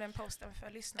berätta lite om den posten för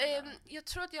lyssnarna? Jag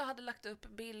tror att jag hade lagt upp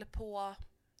bild på...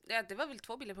 Ja, det var väl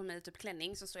 2 bilder på mig, typ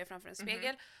klänning, så står jag framför en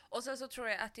spegel. Och sen så tror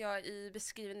jag att jag i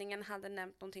beskrivningen hade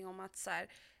nämnt någonting om att så här...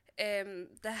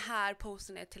 det här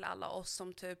posten är till alla oss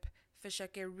som typ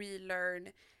försöker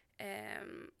relearn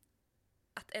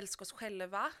att älska oss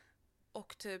själva,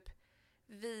 och typ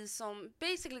vi som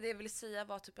basically det jag vill säga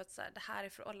var typ att så här, det här är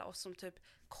för alla oss som typ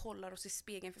kollar oss i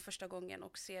spegeln för första gången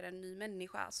och ser en ny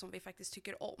människa som vi faktiskt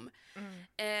tycker om.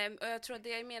 Och jag tror att det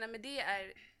jag menar med det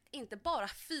är inte bara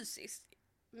fysiskt,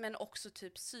 men också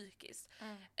typ psykiskt.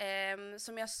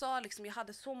 Som jag sa, liksom, jag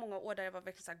hade så många år där jag var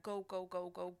verkligen så här,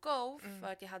 go.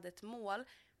 För att jag hade ett mål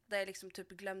där jag liksom typ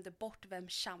glömde bort vem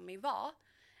Chamy var.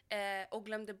 Och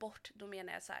glömde bort, då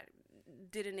menar jag så här,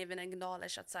 didn't even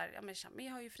acknowledge att så här, ja men Chamy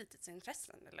har ju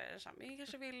fritidsintressen, eller Chamy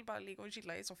kanske vill bara ligga och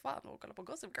chilla i soffan och kolla på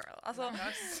Gossip Girl. Alltså,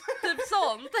 typ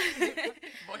sånt.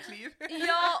 Vårt liv.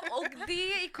 Ja, och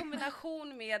det i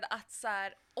kombination med att så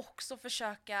här, också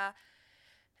försöka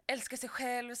älska sig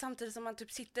själv samtidigt som man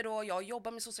typ sitter och jag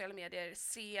jobbar med sociala medier,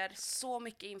 ser så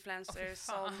mycket influencers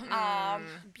som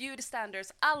beauty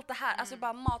standards, allt det här, alltså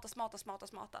bara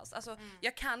matas. Alltså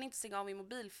jag kan inte stänga av min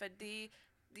mobil för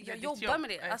jag jobbar med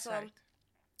det. Alltså,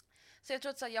 så jag tror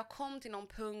att så här, jag kom till någon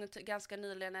punkt ganska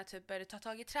nyligen när jag typ började ta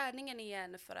tag i träningen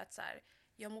igen för att så här,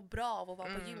 jag mår bra av att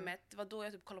vara på gymmet. Det var då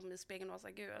jag typ kollade på mig i spegeln och var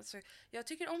såhär, gud, alltså, jag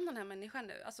tycker om den här människan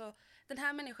nu. Alltså den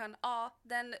här människan,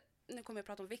 nu kommer jag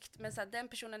prata om vikt, men så här, den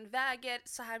personen väger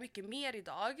så här mycket mer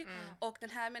idag och den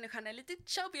här människan är lite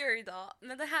chubbier idag,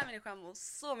 men den här människan mår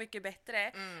så mycket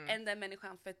bättre än den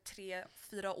människan för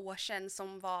 3-4 år sedan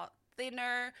som var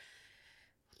thinner.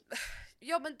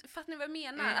 Ja, men fattar ni vad jag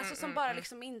menar? Alltså som bara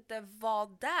liksom inte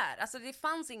var där. Alltså det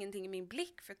fanns ingenting i min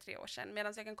blick för 3 år sedan.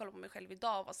 Medan jag kan kolla på mig själv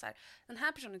idag och vara så här, den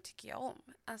här personen tycker jag om.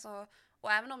 Alltså,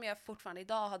 och även om jag fortfarande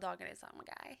idag har dagar där oh my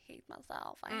God, I hate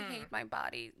myself, I hate my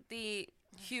body. Det är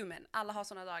human, alla har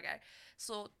såna dagar.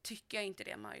 Så tycker jag inte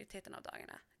det majoriteten av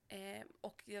dagarna.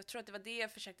 Och jag tror att det var det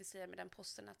jag försökte säga med den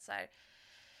posten, att så här,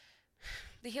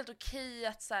 det är helt okej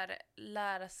att så här,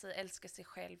 lära sig älska sig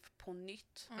själv på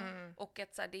nytt. Och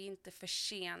att så här, det är inte för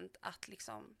sent att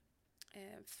liksom,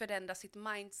 förändra sitt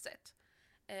mindset.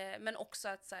 Men också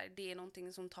att så här, det är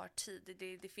någonting som tar tid.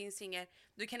 Det finns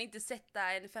du kan inte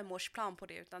sätta en 5-årsplan på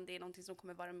det, utan det är någonting som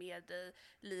kommer vara med dig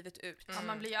livet ut. Ja,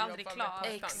 man blir ju aldrig klar.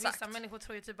 Exakt. Vissa människor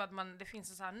tror ju typ att det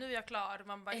finns så här, nu är jag klar.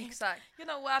 Man bara, exakt. You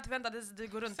know what, vänta tills du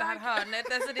går runt det här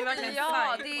hörnet. Alltså, det är verkligen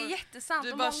ja, det är jättesant. Du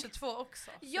är bara 22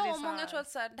 också. Ja, många tror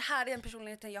att så här, det här är en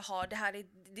personligheten jag har,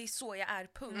 det är så jag är,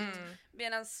 punkt.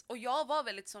 Och jag var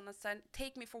väldigt sån att så här,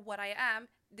 take me for what I am,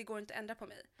 det går inte att ändra på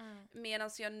mig.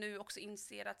 Medan jag nu också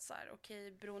inser att så här,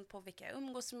 okej, beroende på vilka jag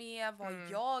umgås med, vad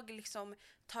jag liksom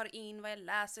tar in, vad jag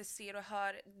läser, ser och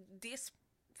hör, det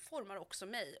formar också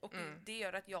mig. Och det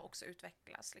gör att jag också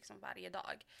utvecklas liksom varje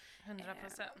dag.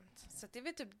 100%. Så det är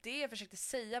väl typ det jag försökte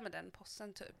säga med den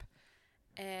posten typ.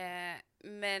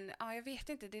 Men jag vet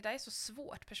inte, det där är så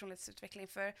svårt, personlighetsutveckling,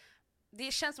 för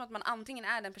det känns som att man antingen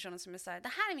är den personen som är såhär, det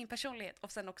här är min personlighet,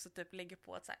 och sen också typ lägger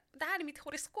på att såhär, det här är mitt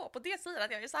horoskop och det säger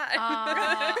att jag är så här.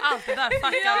 Allt det där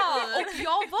fuckar. Ja, och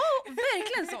jag var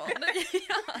verkligen så.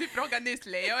 Du frågade nyss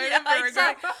Leo.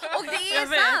 Exakt. Och det är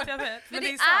sant. Jag vet. För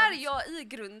det är jag i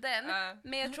grunden.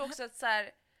 Men jag tror också att så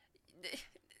här,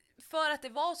 för att det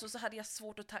var så hade jag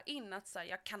svårt att ta in att så här,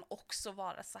 jag kan också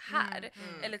vara så här.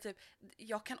 Eller typ,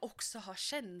 jag kan också ha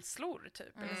känslor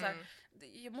typ. Eller så här,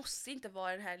 jag måste inte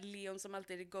vara den här Leon som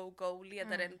alltid är go-go,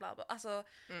 ledaren, bla bla. Alltså,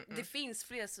 det finns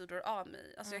fler sidor av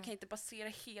mig. Alltså, jag kan inte basera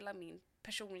hela min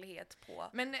personlighet på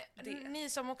men det. Ni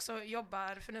som också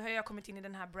jobbar, för nu har jag kommit in i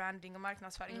den här branding och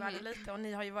marknadsföring lite, och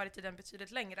ni har ju varit i den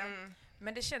betydligt längre.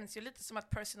 Men det känns ju lite som att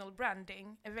personal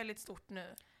branding är väldigt stort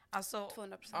nu. Alltså,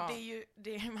 200%.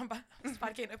 Det är man bara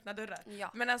sparkar in öppna dörrar.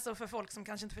 Ja. Men alltså för folk som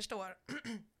kanske inte förstår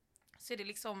så är det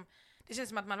liksom, det känns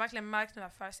som att man verkligen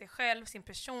marknadsför sig själv, sin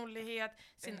personlighet,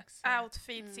 sin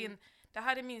outfit, det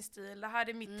här är min stil, det här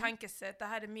är mitt tankesätt, det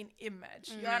här är min image.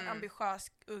 Jag är en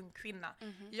ambitiös ung kvinna.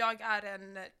 Jag är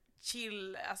en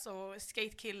chill, alltså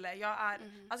skatekille. Jag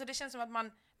är, alltså det känns som att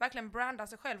man verkligen brandar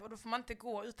sig själv, och då får man inte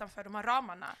gå utanför de här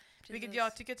ramarna. Precis. Vilket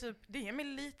jag tycker typ, det ger mig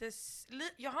lite,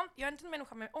 jag är inte en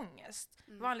människa med ångest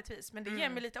vanligtvis, men det ger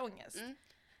mig lite ångest.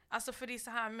 Alltså för det är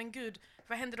så här, men gud,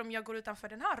 vad händer om jag går utanför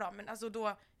den här ramen? Alltså då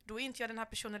är inte jag den här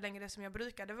personen längre som jag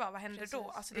brukade vara. Vad händer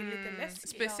då? Alltså det är lite läskigt.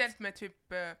 Speciellt med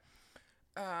typ,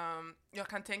 jag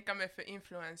kan tänka mig för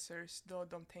influencers då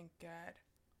de tänker,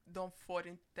 de får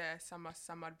inte samma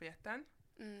samarbeten.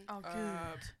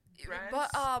 Gud.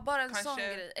 Bara en sån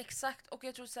grej, exakt. Och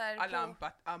jag tror så här, alla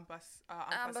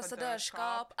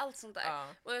ambassadörskap, allt sånt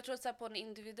där. Och jag tror att så här, på en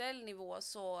individuell nivå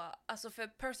så, alltså för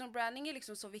personal branding är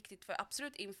liksom så viktigt för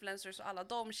absolut influencers och alla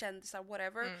de kändisar,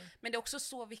 whatever. Men det är också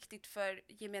så viktigt för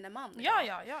gemene man.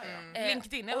 Ja.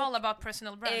 LinkedIn är all about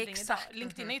personal branding idag.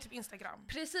 LinkedIn är ju typ Instagram.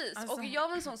 Precis, alltså. Och jag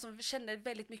var en sån som kände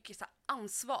väldigt mycket så här,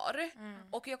 ansvar.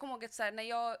 Och jag kommer ihåg att så här, när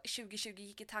jag 2020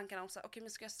 gick i tankarna om så här, okej,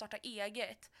 men ska jag starta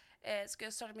eget? Ska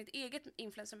jag starta mitt eget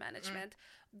influencer management,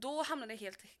 då hamnade jag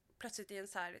helt plötsligt i en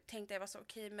så här, tänkte jag var så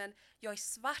okej, men jag är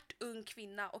svart ung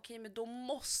kvinna, okej, men då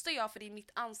måste jag, för det är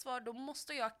mitt ansvar, då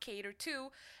måste jag cater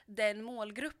to den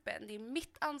målgruppen, det är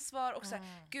mitt ansvar, och så här,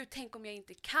 gud, tänk om jag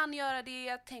inte kan göra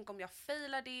det, tänk om jag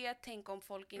failar det, tänk om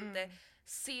folk inte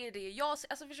ser det jag ser,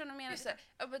 alltså förstår du vad jag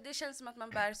menar? Det känns som att man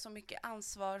bär så mycket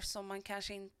ansvar som man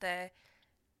kanske inte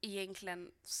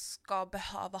egentligen ska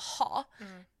behöva ha.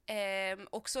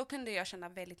 Och så kunde jag känna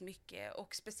väldigt mycket,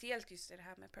 och speciellt just det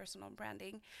här med personal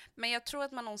branding. Men jag tror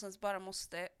att man någonstans bara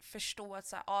måste förstå att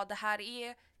så här, det här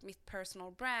är mitt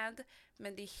personal brand,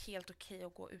 men det är helt okej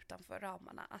att gå utanför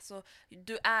ramarna. Alltså,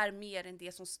 du är mer än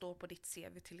det som står på ditt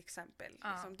CV till exempel.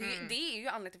 Liksom. Det är ju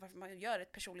anledningen till varför man gör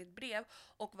ett personligt brev,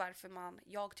 och varför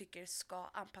jag tycker ska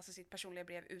anpassa sitt personliga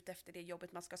brev ut efter det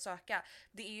jobbet man ska söka.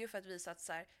 Det är ju för att visa att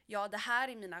så här, det här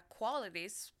är mina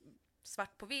qualities,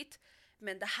 svart på vitt,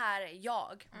 men det här är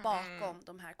jag bakom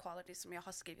de här qualities som jag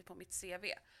har skrivit på mitt CV.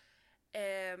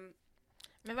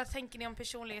 Men vad tänker ni om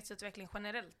personlighetsutveckling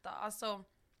generellt då? Alltså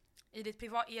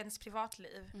i ens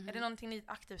privatliv. Är det någonting ni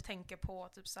aktivt tänker på?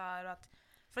 Typ så här att,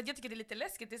 för att jag tycker det är lite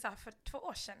läskigt. Det är så här, för 2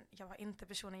 år sedan, jag var inte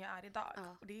personen jag är idag.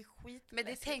 Ja. Och det är skitläskigt. Men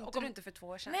det tänkte du inte för 2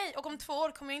 år sedan. Nej, och om 2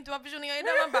 år kommer jag inte vara personen jag är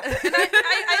idag. Man bara, I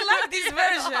like this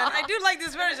version. I do like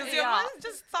this version. Så jag bara,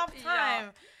 just stop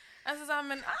time. Alltså så här,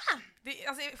 men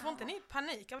får inte ni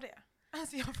panik av det?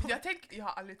 Alltså, jag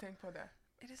har aldrig tänkt på det.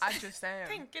 I just am.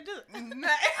 Tänker du?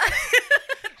 Nej.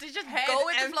 Du just Head go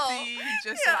with the empty,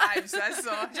 flow. just vibes.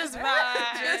 Alltså. Just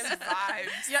vibes. Just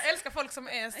vibes. Jag älskar folk som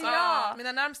är så. Ja.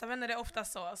 Mina närmsta vänner är ofta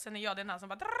så. Sen är jag den här som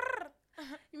bara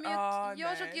Men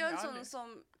jag tror att jag är en sån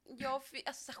som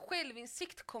alltså,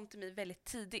 självinsikt kom till mig väldigt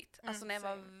tidigt. Alltså när jag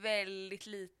var väldigt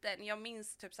liten. Jag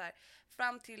minns typ så här,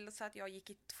 fram till så att jag gick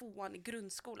i 2:an i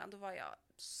grundskolan, då var jag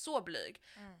så blyg.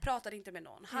 Pratade inte med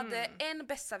någon. Hade en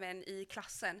bästa vän i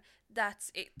klassen.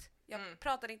 That's it. Jag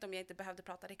pratade inte om jag inte behövde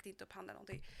prata, räckte inte upp handen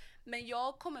någonting. Men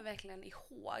jag kommer verkligen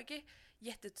ihåg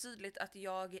jättetydligt att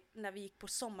jag, när vi gick på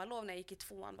sommarlov när jag gick i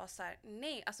 2:an, var så här: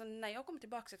 nej, alltså när jag kommer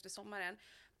tillbaka efter sommaren,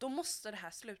 då måste det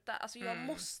här sluta. Alltså jag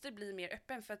måste bli mer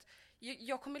öppen, för att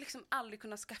jag kommer liksom aldrig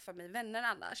kunna skaffa mig vänner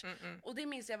annars. Och det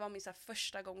minns jag var min så här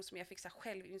första gång som jag fick så här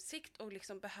självinsikt och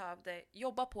liksom behövde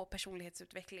jobba på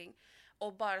personlighetsutveckling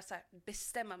och bara så här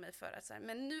bestämma mig för att så här,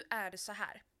 men nu är det så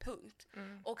här, punkt.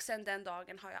 Och sen den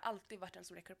dagen har jag alltid varit den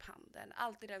som räcker upp handen,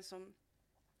 alltid den som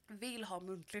vill ha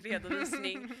muntlig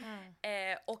redovisning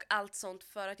och allt sånt,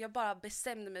 för att jag bara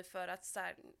bestämde mig för att så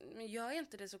här, men gör jag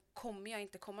inte det så kommer jag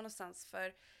inte komma någonstans,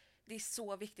 för det är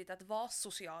så viktigt att vara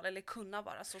social eller kunna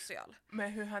vara social.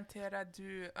 Men hur hanterar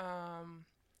du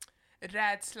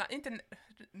rädslan, inte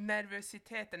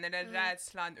nervositeten eller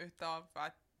rädslan utav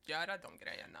att göra de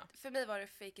grejerna? För mig var det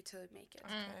fake it till you make it.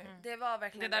 Det var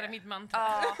verkligen det där är mitt mantra.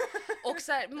 Ja. Och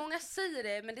så här, många säger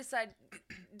det, men det är så här,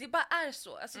 det bara är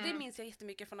så. Alltså det minns jag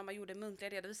jättemycket från när man gjorde muntliga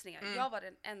redovisningar. Jag var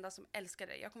den enda som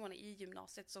älskade det. Jag kommer ihåg i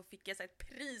gymnasiet så fick jag så här ett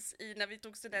pris när vi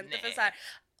tog studenter för så här,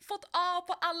 fått A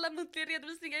på alla muntliga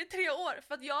redovisningar i 3 år,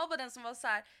 för att jag var den som var så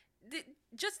här: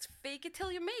 just fake it till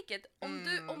you make it.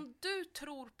 Om du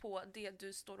tror på det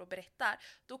du står och berättar,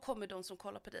 då kommer de som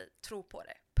kollar på dig tro på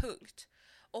det. Punkt.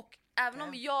 Och även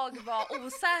om jag var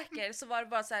osäker så var det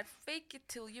bara så här: fake it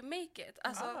till you make it.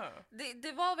 Alltså,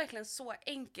 det var verkligen så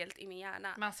enkelt i min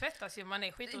hjärna. Man svettas ju, man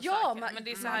är skitosäker. Men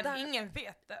det är så här, ingen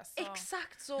vet det. Så.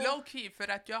 Exakt så. Low key, för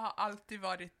att jag har alltid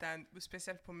varit den,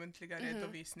 speciellt på muntliga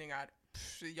redovisningar,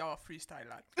 jag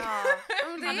freestylar.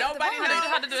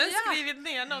 Hade du ens skrivit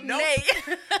ner någon? Nej!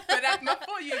 För att man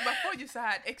får ju så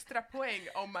här extra poäng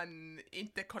om man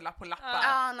inte kollar på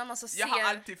lappar. När man så ser. Jag har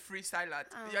alltid freestylat.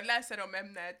 Jag läser om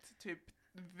ämnet, typ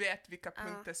vet vilka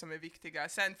punkter som är viktiga,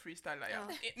 sen freestylar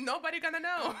jag. Nobody gonna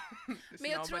know.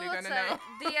 Men jag tror att så här,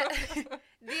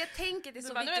 det tänket är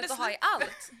så viktigt att ha i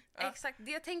allt. Exakt,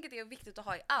 det tänket är viktigt att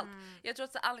ha i allt. Jag tror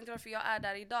att anledningen till varför jag är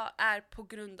där idag är på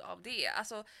grund av det.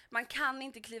 Alltså, man kan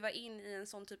inte kliva in i en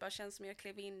sån typ av tjänst som jag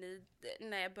klev in i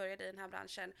när jag började i den här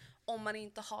branschen om man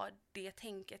inte har det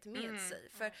tänket med sig.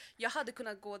 För jag hade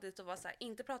kunnat gå dit och vara så här,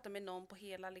 inte prata med någon på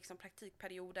hela liksom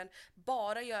praktikperioden,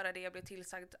 bara göra det jag blev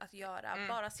tillsagd att göra,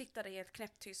 bara sitta där helt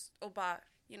knäpptyst och bara,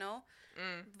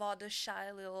 vara the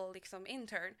shy little liksom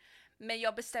intern. Men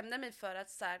jag bestämde mig för att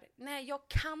så här, nej, jag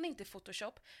kan inte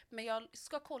Photoshop, men jag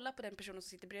ska kolla på den personen som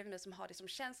sitter bredvid mig som har det som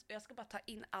tjänst, och jag ska bara ta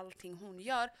in allting hon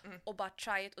gör och bara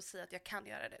try it och säga att jag kan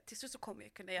göra det. Till slut så kommer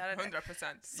jag kunna göra det.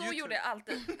 100%. Så YouTube. Gjorde jag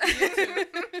alltid.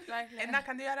 När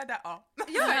kan du göra det? Ja.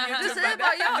 Ja, du säger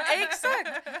bara ja,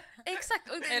 exakt.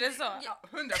 Och är det så? Ja,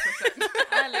 100%.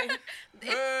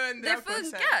 Det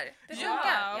funkar.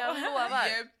 Jag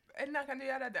lovar. När kan du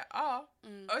göra det? Ja.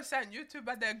 Och sen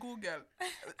YouTube, där Google.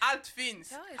 Allt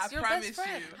finns. I promise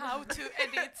you. How to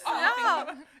edit.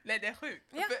 Nej, det är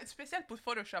sjukt. Speciellt på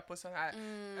Photoshop och sådana här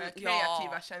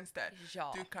kreativa tjänster.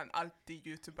 Du kan alltid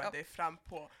YouTubea dig fram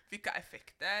på vilka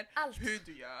effekter, hur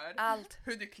du gör,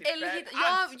 hur du klipper. Eller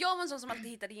jag var en sån som alltid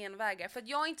hittade genvägar, för att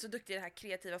jag är inte så duktig i det här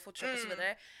kreativa Photoshop och så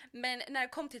vidare. Men när det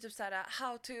kom till typ så här,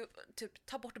 how to typ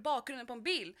ta bort bakgrunden på en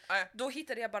bild, då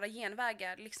hittade jag bara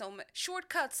genvägar, liksom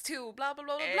shortcuts equals to bla bla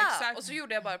bla bla. Och så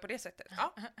gjorde jag bara på det sättet.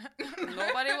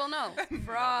 Nobody will know.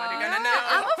 Fraud. I'm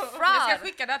a fraud. Jag ska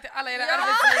skicka det till alla era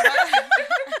arbetsgivare.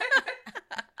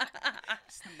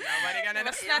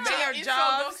 Snatching your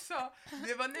jobs.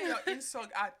 Det var när jag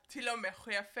insåg att till och med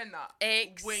cheferna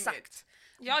wing it.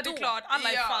 Ja, det är klart.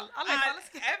 Alla är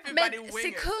falska. Men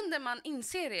sekunder man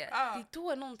inser det, det är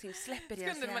då någonting släpper det.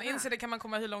 Sekunder man inser det kan man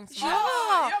komma hur långt som helst.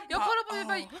 Jag kollar på mig och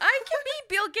bara, I can be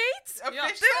Bill Gates.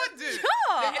 Förstår du?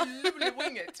 Det är literally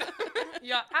wing it.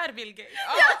 Jag är Bill Gates.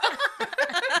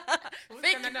 Fake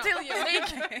it till you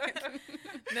make it.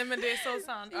 Nej, men det är så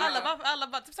sant. Alla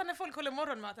bara, typ så när folk håller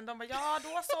morgonmöten, de bara, ja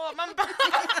då så, man bara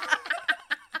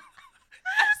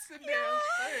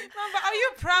man bara, are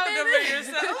you proud of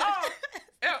yourself?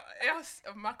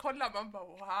 Man kollar, man bara,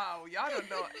 wow, jag don't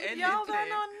know anything. Jag don't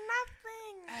know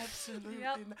nothing.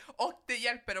 Absolut. Och det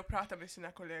hjälper att prata med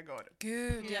sina kollegor.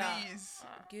 Please,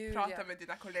 prata med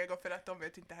dina kollegor för att de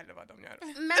vet inte heller vad de gör.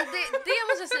 Men det jag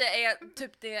måste säga är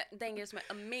typ den grej som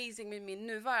är amazing med min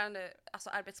nuvarande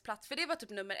arbetsplats. För det var typ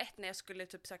nummer 1 när jag skulle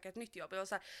typ söka ett nytt jobb. Jag var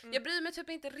så här, jag bryr mig typ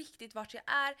inte riktigt vart jag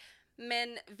är.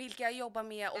 Men vilka jag jobbar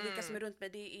med och vilka som är runt mig,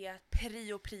 det är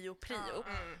prio.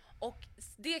 Och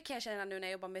det kan jag känna nu när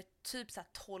jag jobbar med typ så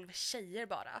 12 tjejer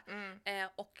bara.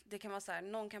 Och det kan vara så här,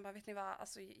 någon kan bara, vet ni vad,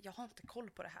 alltså jag har inte koll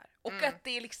på det här. Och att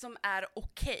det liksom är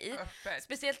okej.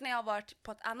 Speciellt när jag har varit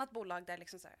på ett annat bolag där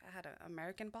liksom så här, jag hade en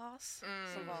American boss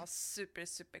som var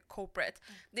super corporate.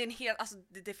 Det är en helt, alltså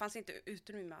det fanns inte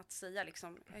utrymme med att säga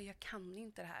liksom, jag kan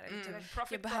inte det här.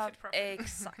 Profit.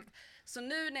 Exakt. Så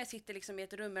nu när jag sitter liksom i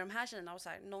ett rum med de här tjejerna och så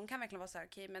här, någon kan verkligen vara så här,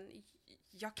 okej, men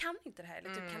jag kan inte det här,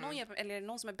 eller typ, kan någon hjälpa mig, eller är det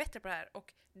någon som är bättre på det här,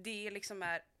 och det liksom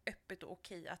är öppet och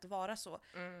okej att vara så.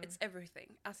 It's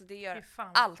everything. Alltså det gör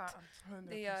allt.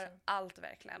 Det gör allt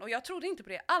verkligen. Och jag trodde inte på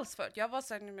det alls förut. Jag var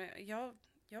så här, jag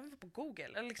vill vara på Google,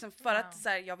 eller liksom för att så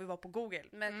här, jag vill vara på Google.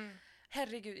 Men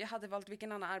herregud, jag hade valt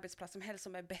vilken annan arbetsplats som helst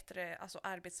som är bättre, alltså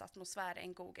arbetsatmosfär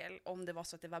än Google, om det var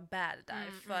så att det var bad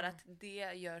där. För att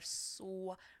det gör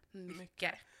så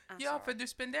mycket. Alltså. Ja, för du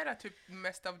spenderar typ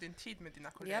mest av din tid med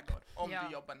dina kollegor om du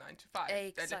jobbar 9 to 5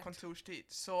 eller kontorstid.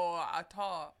 Så att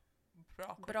ha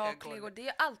bra kollegor, det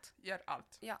är allt. Gör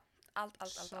allt. Ja,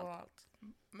 allt.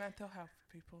 Mental health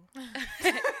people.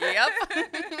 Japp.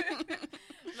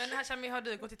 Men här, Chamy, har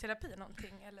du gått i terapi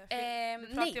någonting? Eller? Du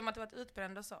pratade ju om att du varit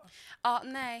utbränd och så. Ja,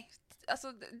 nej.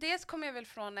 Alltså, dels kommer jag väl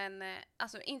från en,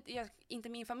 alltså inte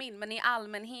min familj, men i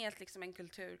allmänhet liksom en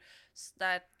kultur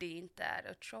där det inte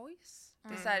är a choice.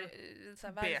 Det är så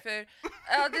här varför,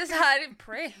 det är så här,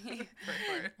 pray.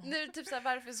 Nu typ så här,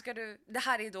 varför ska du, det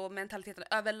här är då mentaliteten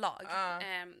överlag.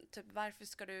 Typ varför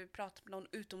ska du prata med någon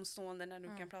utomstående när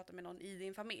du kan prata med någon i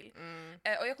din familj?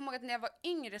 Och jag kommer ihåg att när jag var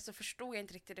yngre så förstod jag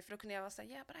inte riktigt det, för då kunde jag vara så här,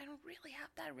 yeah, but I don't really have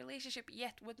that relationship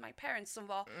yet with my parents, som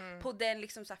var på den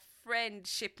liksom så här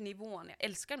friendship-nivån. Jag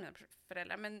älskar mina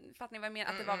föräldrar, men fattar ni vad jag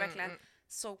menar? Att det var verkligen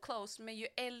so close. Men ju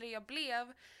äldre jag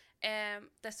blev,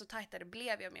 desto tajtare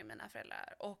blev jag med mina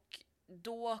föräldrar, och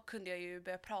då kunde jag ju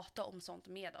börja prata om sånt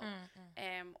med dem.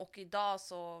 Och idag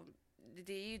så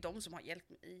det är ju de som har hjälpt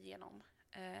mig igenom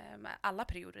med alla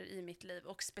perioder i mitt liv,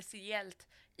 och speciellt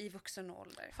i vuxen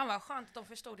ålder. Fan vad skönt att de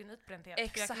förstod din utbrändhet.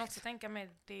 Exakt. För jag kan också tänka mig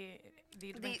det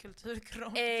är en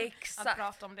kulturkrock att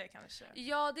prata om det kanske.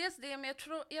 Ja, dels det, men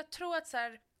jag tror att så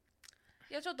här,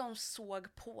 jag tror att de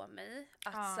såg på mig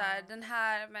att så här, den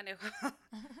här människan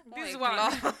This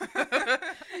one.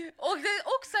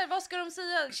 och så här, vad ska de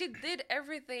säga? She did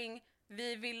everything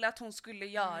vi ville att hon skulle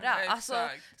göra. Alltså,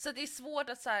 så det är svårt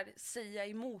att så här, säga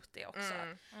emot det också.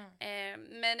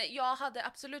 Men jag hade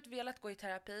absolut velat gå i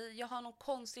terapi. Jag har någon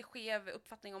konstig skev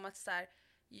uppfattning om att så här,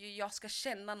 jag ska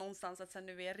känna någonstans att så här,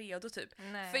 nu är jag redo typ.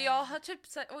 För jag har typ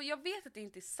så här, och jag vet att det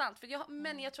inte är sant, för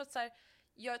men jag tror att så här,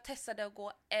 jag testade att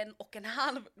gå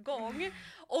 1,5 gång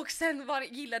och sen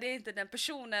gillade jag inte den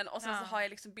personen, och sen så har jag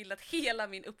liksom bildat hela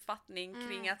min uppfattning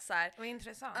kring att så här, och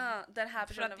intressant. Den här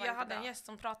personen för att jag hade en gäst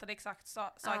som pratade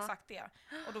sa exakt det,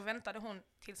 och då väntade hon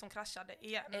tills hon kraschade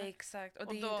igen. Exakt, och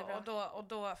det är inte bra. Och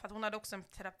då för att hon hade också en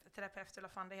terapeut eller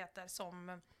vad fan det heter,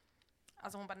 som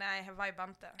alltså hon bara nej, jag vibar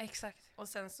inte. Exakt. Och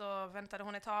sen så väntade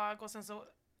hon ett tag, och sen så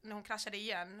när hon kraschade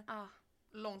igen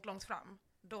långt fram,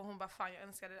 då hon bara, fan jag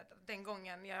önskade det. Den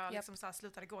gången jag liksom så här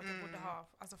slutade gå, att jag borde ha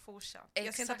alltså fortsatt. Exakt.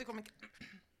 Jag ser inte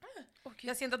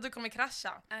att du kommer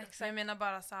krascha. Men jag menar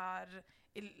bara så här,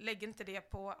 lägg inte det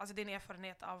på alltså din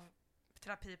erfarenhet av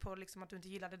terapi på liksom att du inte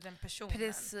gillade den personen.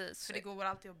 Precis. För det går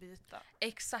alltid att byta.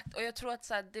 Exakt, och jag tror att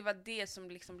så här, det var det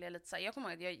som liksom blev lite så här, jag kommer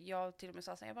ihåg att jag till och med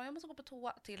sa så här, jag måste gå på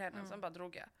toa till henne, sen bara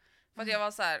drog jag. För att jag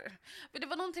var så här, men det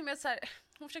var någonting med så här,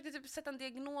 hon försökte typ sätta en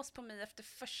diagnos på mig efter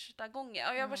första gången.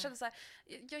 Och jag bara kände så här,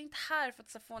 jag är inte här för att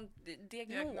så här, få en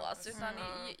diagnos. Utan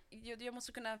jag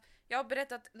måste kunna, jag har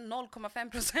berättat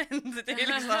 0,5%. Det är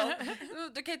liksom,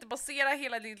 du kan inte basera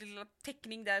hela din lilla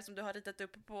teckning där som du har ritat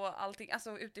upp på allting.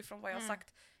 Alltså utifrån vad jag har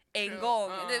sagt en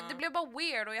gång. Det blev bara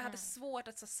weird och jag hade svårt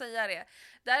att så säga det.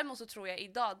 Däremot så tror jag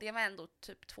idag, det var ändå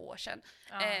typ 2 år sedan.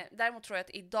 Däremot tror jag att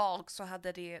idag så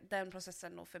hade den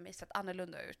processen nog för mig sett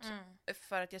annorlunda ut.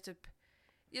 För att jag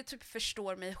typ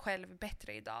förstår mig själv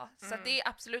bättre idag. Så att det är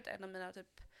absolut en av mina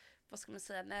typ, vad ska man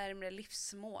säga, närmare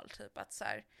livsmål. Typ att så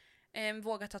här,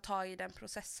 våga ta tag i den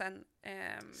processen.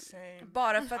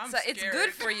 Bara för att it's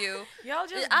good for you.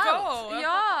 Y'all just go.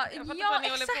 Ja, exakt.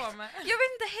 Jag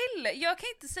vet inte heller. Jag kan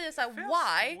inte säga så här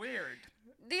why. Weird.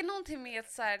 Det är någonting med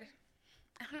att så här, det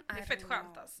är fett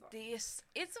skönt alltså. It's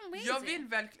amazing. Jag vill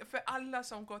verkligen, för alla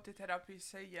som går till terapi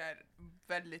säger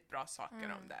väldigt bra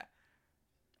saker om det.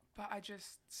 But I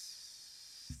just...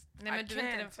 Nej men du är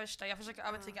inte den första, jag försöker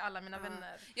övertyga alla mina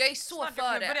vänner. Jag är så snart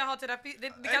för det. Börja ha terapi, det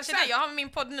kanske är det, jag har min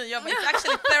podd nu, jag bara it's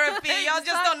actually therapy, jag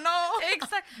just don't know.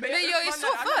 Exakt, men jag är så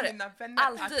för det.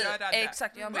 Alltid,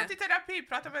 exakt, jag med. Gå till terapi,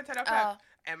 prata med en terapeut.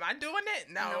 Am I doing it?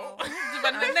 No. Du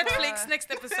bara Netflix,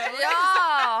 next episode.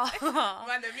 Ja!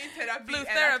 Men min terapi Blue är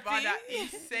therapy. att vara i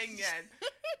sängen.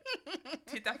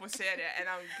 Titta på serier and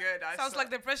I'm good. Alltså. Sounds like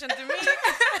depression to me.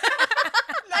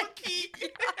 Lucky.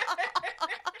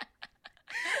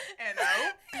 No.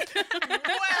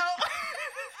 Well.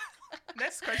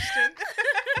 Next question.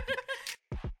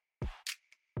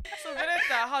 Så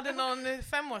berätta, har du någon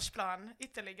 5-årsplan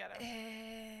ytterligare?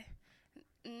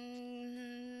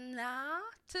 Nej,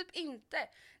 typ inte.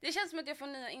 Det känns som att jag får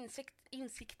nya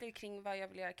insikter kring vad jag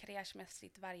vill göra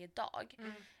karriärsmässigt varje dag.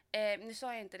 Nu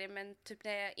sa jag inte det, men typ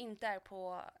när jag inte är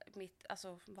på mitt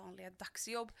vanliga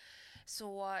dagsjobb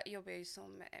så jobbar jag ju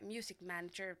som music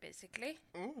manager basically.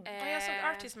 Jag såg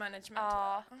artist management.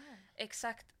 Ja,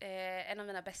 exakt. En av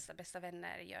mina bästa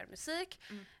vänner gör musik.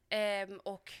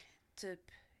 Och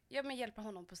typ hjälper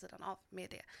honom på sidan av med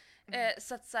det.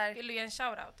 Så att så här, vill du ge en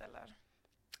shoutout eller?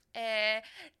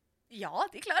 Ja,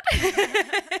 det är klart.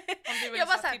 Jag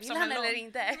bara såhär, vill han eller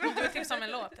inte? Om du vill tipsa om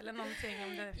en låt eller någonting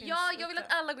om det finns. Ja, jag vill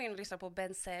att alla går in och lyssnar på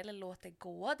Benzel, Låt det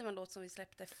gå. Det var en låt som vi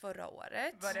släppte förra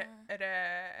året.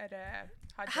 Är det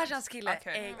Hajans kille.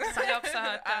 Okay. Exakt. Jag har också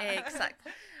hört det. Exakt.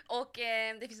 Och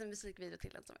det finns en musikvideo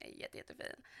till den som är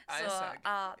jättefin. Så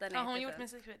den är har hon gjort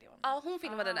musikvideon? Ja, hon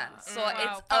filmade den. Så wow.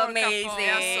 it's amazing.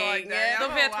 Jag såg det. Då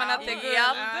vet man att det är good.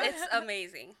 Ja, it's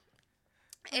amazing.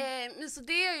 Så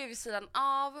det är ju vid sidan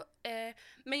av.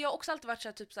 Men jag har också alltid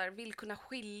varit så här, vill kunna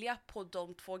skilja på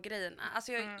de två grejerna.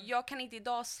 Alltså jag kan inte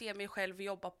idag se mig själv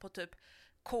jobba på typ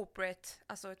corporate,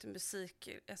 alltså ett musik,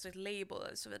 alltså ett label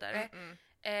och så vidare.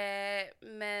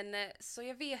 Men så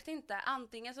jag vet inte,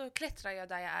 antingen så klättrar jag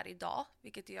där jag är idag,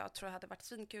 vilket jag tror hade varit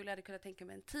svinkul. Jag hade kunnat tänka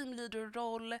mig en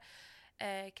teamleader-roll.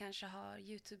 Kanske har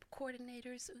YouTube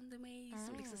coordinators under mig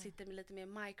som liksom sitter med lite mer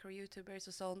micro-youtubers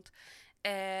och sånt.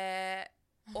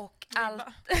 Och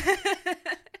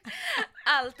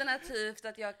alternativt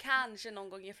att jag kanske någon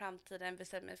gång i framtiden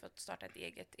bestämmer mig för att starta ett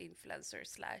eget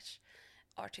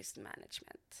influencer/artist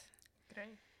management.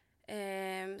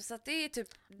 Så att det är typ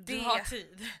det. Du har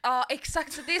tid. Ja,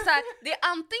 exakt. Så det är så här, det är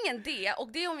antingen det,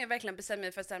 och det är om jag verkligen bestämmer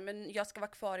mig för så här, men jag ska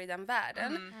vara kvar i den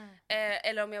världen.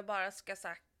 Eller om jag bara ska så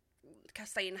här,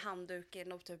 kasta in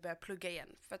handduken och typ börja plugga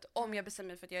igen. För att om jag bestämmer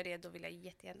mig för att göra det, då vill jag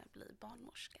jättegärna bli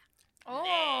barnmorska.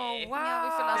 Wow!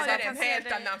 Det är en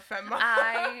helt annan femma.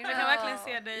 Jag kan verkligen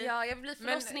se dig. Ja, jag vill bli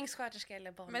förlossningssköterska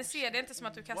eller barnmorska. Men ser det inte som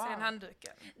att du kastar in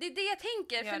handduken? Det är det jag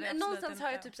tänker. Ja, för någonstans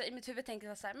har jag typ så, i mitt huvud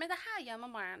tänkt så här, men det här gör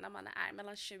man bara när man är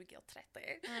mellan 20 och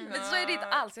 30. Men så är det inte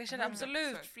alls. Jag känner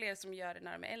absolut fler som gör det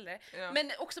när de är äldre.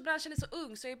 Men också branschen är så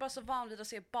ung, så jag är bara så van vid att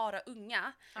se bara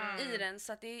unga i den.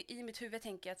 Så att det är, i mitt huvud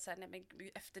tänker jag att så här, nej, men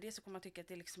efter det så kommer man tycka att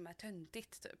det liksom är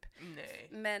töntigt typ. Nej.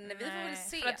 Men vi får väl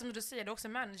se. För att som du säger, det är också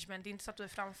management. Det är inte så att du är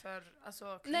framför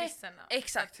kulisserna. Nej,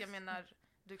 exakt. Så jag menar,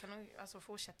 du kan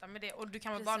fortsätta med det. Och du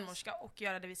kan vara barnmorska och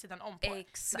göra det vid sidan om på.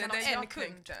 Exakt. Det är en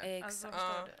kund.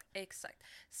 Exakt.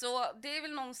 Så det är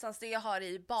väl någonstans det jag har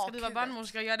i bakhuvudet. Ska du vara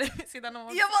barnmorska och göra det vid sidan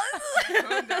om? Jag bara...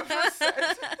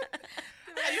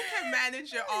 You can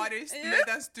manage your artist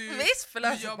medan du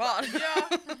jobbar. Ja,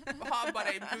 har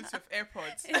bara i Bluetooth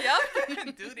AirPods. Ja. Do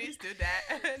this, do that.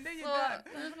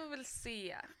 Så vi får väl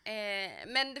se.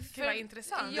 Men det var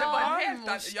intressant. Ja,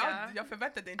 jag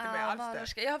förväntade inte mig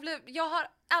alls det. Jag har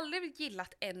aldrig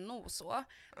gillat NO så,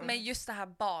 men just det här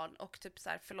barn och typ så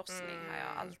här förlossning har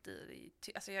jag alltid...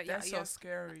 Alltså That's so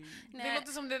scary. Nej. Det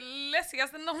låter som det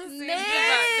läskigaste någonsin.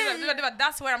 Nej! Det var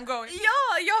that's where I'm going.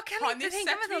 Ja, jag kan har inte ni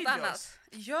tänka sett mig något videos? annat.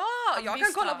 Ja, jag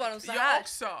kan kolla på dem så här. Jag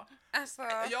också. Alltså.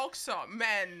 Jag också,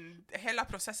 men hela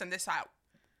processen det är så här.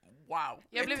 Wow.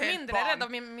 Jag blev mindre rädd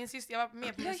av min syster. Jag var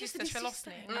med på min systers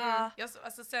förlossning.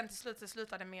 Alltså sen till slut så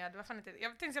slutade med, vad fan heter det?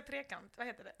 Jag tänkte säga trekant, vad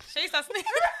heter det? Kejsarsnitt.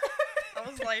 I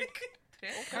was like,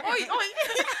 oj.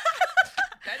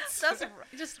 That's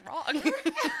just wrong.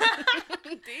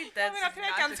 Det är inte Jag menar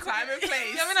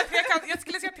trekantsskärning. Jag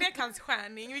skulle säga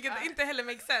trekantsskärning, vilket inte heller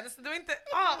makes sense. Det var inte,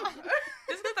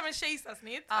 det slutade med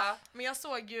kejsarsnitt. Men jag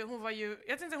såg ju,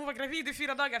 jag tänkte hon var gravid i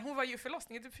 4 dagar. Hon var ju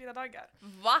förlossning i typ 4 dagar.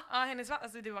 Va? Ja,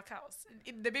 alltså det var kaos.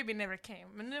 The baby never came.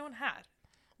 Men nu är hon här.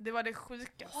 Det var det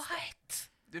sjukaste. What?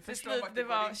 Du förstår vad det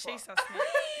var kejsarsnitt.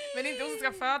 Men det är inte hon som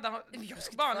ska föda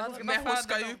barnet. Men hon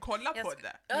ska ju kolla på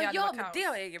det. Ja, men det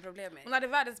har jag inget problem med. Hon hade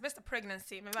världens bästa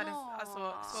pregnancy med världens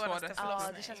svåraste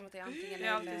förlossning. Det känns som att det är antingen det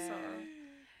är alltid eller.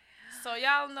 så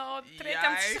y'all know,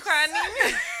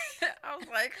 trekantsskärning.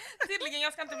 Like, tydligen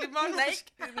jag ska inte bli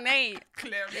barnmorska. Nej.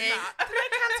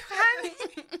 Trekantsskärning.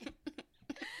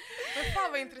 Men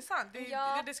fan vad intressant,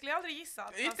 det skulle jag aldrig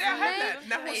gissa. Inte jag heller,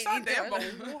 när hon sa det jag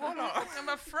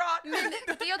bara fraud.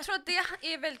 Men jag tror att det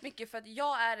är väldigt mycket för att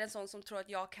jag är en sån som tror att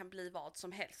jag kan bli vad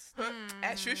som helst.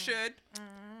 As you should.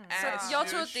 Så jag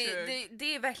tror att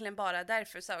det är verkligen bara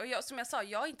därför. Så här, och som jag sa,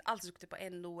 jag är inte alls duktig på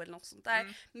NO eller något sånt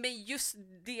där. Men just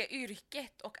det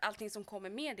yrket och allting som kommer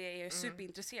med det är jag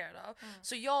superintresserad av.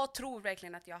 Så jag tror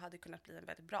verkligen att jag hade kunnat bli en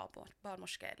väldigt bra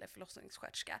barnmorska eller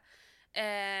förlossningssköterska.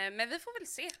 Men vi får väl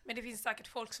se. Men det finns säkert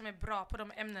folk som är bra på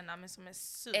de ämnena men som är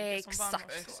suger som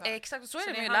barnmorskor. Exakt, så är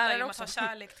det med med lärare lärare också. Så det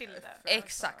handlar om att ha kärlek till det.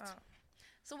 Exakt.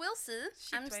 So we'll see.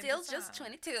 Shit, I'm still just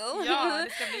 22. Ja,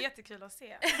 det ska bli jättekul att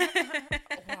se.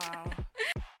 Wow.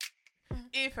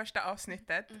 I första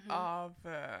avsnittet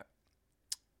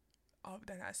av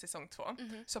den här säsong 2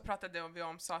 så pratade vi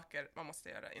om saker man måste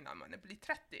göra innan man blir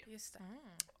 30. Just det.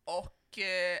 Och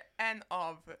en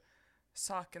av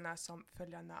sakerna som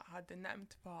följarna hade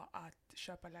nämnt var att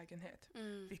köpa lägenhet.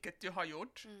 Vilket du har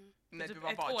gjort när du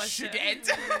var bara 21.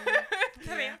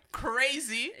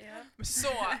 Crazy! Yeah.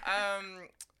 Så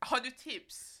har du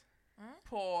tips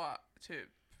på typ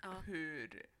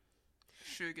hur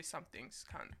 20-somethings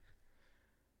kan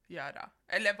göra?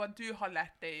 Eller vad du har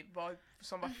lärt dig, vad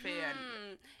som var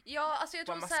fel? Ja, alltså jag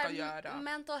tror man såhär, ska göra.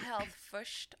 mental health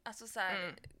först. Alltså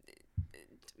såhär,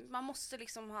 man måste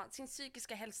liksom ha, sin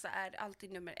psykiska hälsa är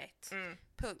alltid nummer 1.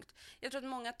 Punkt. Jag tror att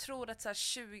många tror att såhär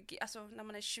 20, alltså när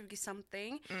man är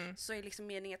 20-something så är liksom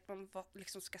meningen att man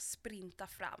liksom ska sprinta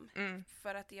fram.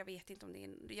 För att jag vet inte om det är,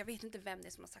 jag vet inte vem det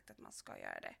är som har sagt att man ska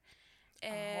göra det.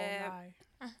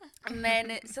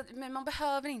 Men man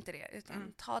behöver inte det,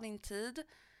 utan ta din tid.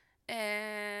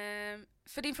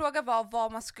 För din fråga var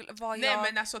vad man skulle...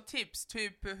 Men alltså tips,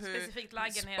 typ hur specifikt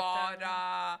lägenheten.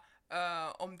 Spara,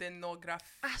 om det är några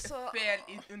fel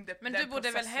under men du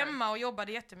bodde väl hemma och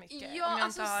jobbade jättemycket? Ja, om jag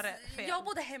alltså, inte har fel. Jag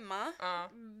bodde hemma,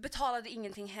 betalade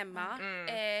ingenting hemma,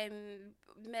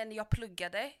 men jag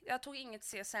pluggade. Jag tog inget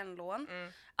CSN-lån.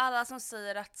 Alla som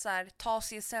säger att så här, ta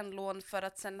CSN-lån för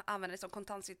att sen använda det som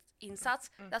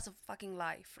kontantinsats, that's a fucking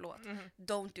lie, förlåt.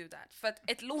 Don't do that. För att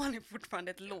ett lån är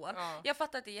fortfarande ett lån. Jag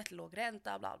fattar att det är jättelåg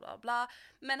ränta, bla bla bla.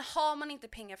 Men har man inte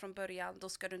pengar från början, då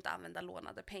ska du inte använda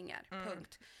lånade pengar.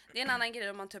 Punkt. Det är en annan grej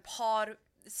om man typ har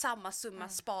samma summa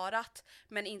sparat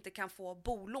men inte kan få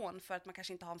bolån för att man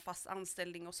kanske inte har en fast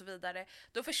anställning och så vidare.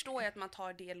 Då förstår jag att man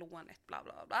tar det lånet, bla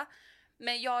bla bla.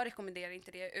 Men jag rekommenderar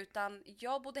inte det, utan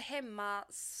jag bodde hemma,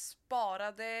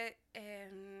 sparade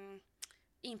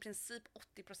i princip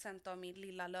 80% av min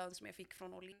lilla lön som jag fick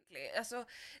från Olympia. Alltså,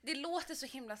 det låter så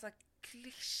himla så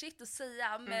klyschigt att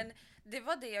säga, men det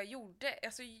var det jag gjorde.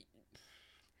 Alltså,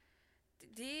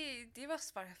 det var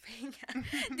spara pengar.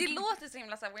 Det låter så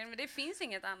himla så weird, men det finns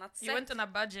inget annat sätt. You went on a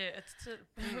budget,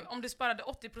 typ. Om du sparade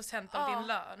 80% av din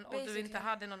lön och du inte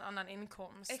hade någon annan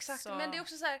inkomst. Exakt, men det är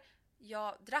också så här.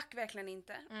 Jag drack verkligen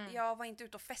inte. Jag var inte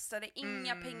ute och festade.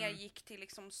 Inga pengar gick till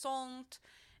liksom sånt.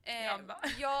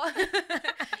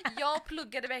 Jag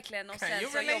pluggade verkligen och sen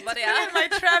så jobbade jag. My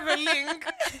traveling.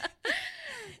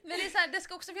 Men det är så här, det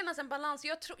ska också finnas en balans.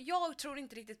 Jag tror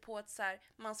inte riktigt på att så här,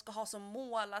 man ska ha som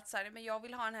mål att så här, men jag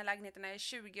vill ha den här lägenheten när jag är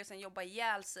 20 och sen jobba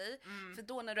ihjäl sig. För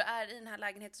då när du är i den här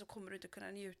lägenheten så kommer du inte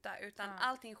kunna njuta. Utan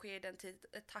allting sker i den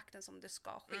takten som det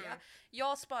ska ske.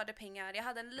 Jag sparade pengar. Jag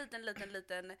hade en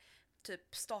liten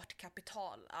typ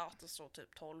startkapital, alltså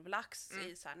typ 12 lax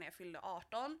i så här, när jag fyllde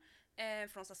 18.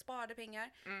 från så sparade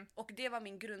pengar. Och det var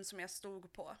min grund som jag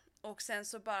stod på. Och sen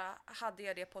så bara hade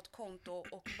jag det på ett konto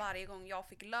och varje gång jag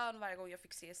fick lön, varje gång jag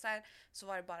fick CSR så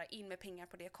var det bara in med pengar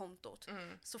på det kontot.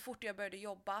 Så fort jag började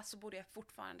jobba så bodde jag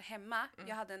fortfarande hemma.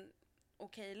 Jag hade en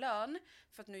okej lön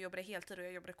för att nu jobbade jag heltid och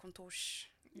jag jobbade kontors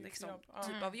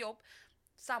typ av jobb.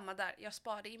 Samma där, jag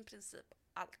sparade i princip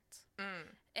allt.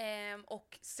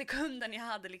 Och sekunden jag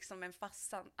hade liksom en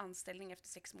fast anställning efter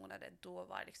 6 månader,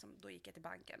 då gick jag till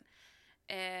banken.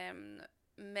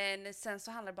 Men sen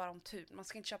så handlar det bara om tur. Man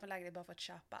ska inte köpa en lägenhet bara för att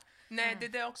köpa. Nej, det är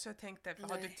det också jag tänkte.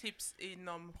 Har du tips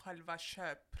inom själva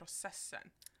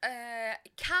köpprocessen?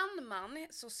 Kan man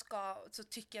så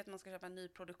tycker jag att man ska köpa en ny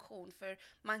produktion. För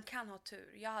man kan ha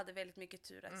tur. Jag hade väldigt mycket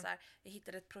tur att så här, jag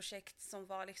hittade ett projekt som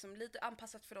var liksom lite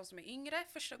anpassat för de som är yngre,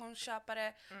 första gången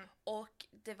köpare. Och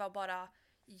det var bara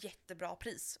jättebra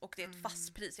pris. Och det är ett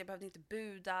fast pris. Jag behövde inte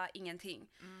buda, ingenting.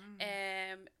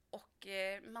 Och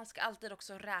man ska alltid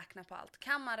också räkna på allt.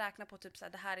 Kan man räkna på typ så här,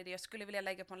 det här är det jag skulle vilja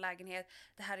lägga på en lägenhet.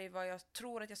 Det här är vad jag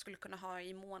tror att jag skulle kunna ha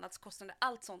i månadskostnader.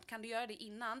 Allt sånt. Kan du göra det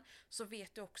innan så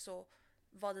vet du också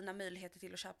vad dina möjligheter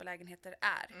till att köpa lägenheter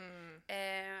är.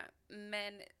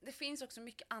 Men det finns också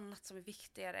mycket annat som är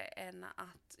viktigare än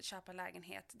att köpa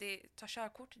lägenhet. Ta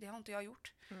körkort, det har inte jag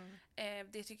gjort.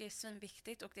 Det tycker jag är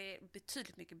svinviktigt och det är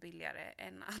betydligt mycket billigare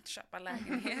än att köpa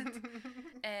lägenhet.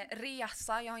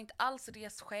 Resa, jag har inte alls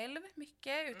rest själv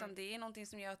mycket utan det är någonting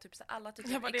som jag typ så alla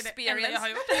tycker av experience. Det jag har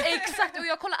gjort. Exakt, och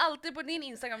jag kollar alltid på din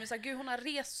Instagram och säger gud hon har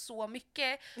rest så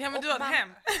mycket. Ja men du har ett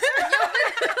hem.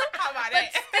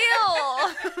 But still!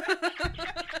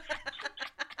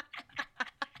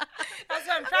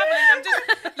 Alltså I'm traveling,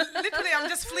 I'm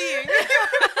just fleeing.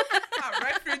 A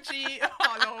refugee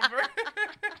all over.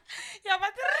 Jag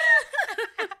bara...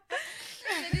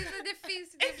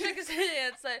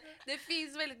 Det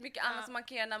finns väldigt mycket annat som man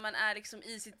kan göra när man är liksom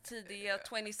i sitt tidiga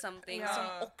 20-something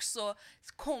som också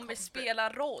kommer spela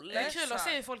roll. Det är kul att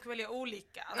se hur folk väljer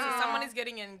olika. Alltså, someone is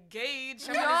getting engaged,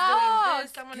 someone is doing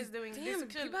this, someone is doing this. Det är så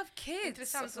kul.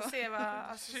 Intressant att se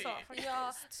vad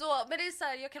så. Men det är så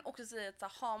här, jag kan också säga att så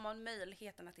här, har man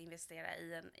möjligheten att investera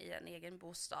i en egen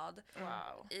bostad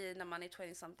när man är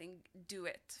 20-something, do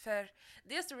it. För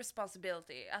det är the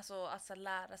responsibility. Alltså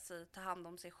lära sig, ta hand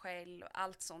om sig själv,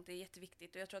 allt sånt är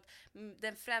jätteviktigt. Och jag tror att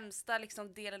den främsta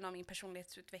liksom, delen av min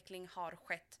personlighetsutveckling har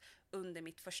skett under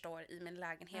mitt första år i min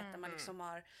lägenhet där man liksom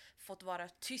har fått vara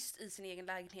tyst i sin egen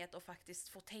lägenhet och faktiskt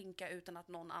få tänka utan att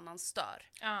någon annan stör.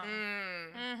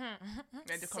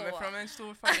 Men du kommer från en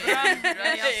stor familj.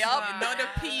 Not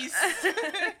a piece.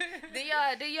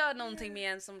 det gör någonting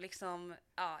med en som liksom,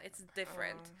 it's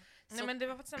different. Nej men det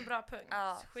var faktiskt en bra punkt.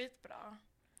 Skitbra.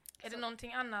 Är det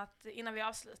någonting annat innan vi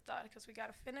avslutar? Because we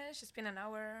gotta finish. It's been an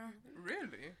hour.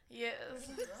 Really? Yes.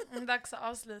 Dags att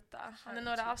avsluta. Har ni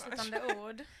några avslutande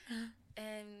ord?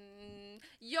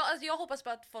 Jag hoppas på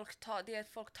att folk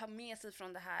tar med sig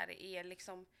från det här är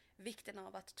liksom vikten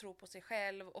av att tro på sig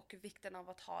själv och vikten av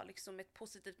att ha liksom ett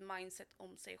positivt mindset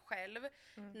om sig själv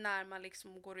när man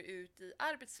liksom går ut i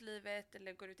arbetslivet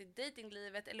eller går ut i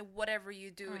datinglivet eller whatever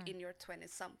you do in your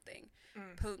 20-something.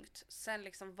 Punkt. Sen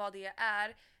liksom vad det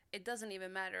är, it doesn't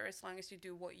even matter as long as you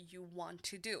do what you want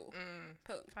to do.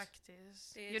 Punkt.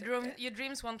 Faktiskt. Your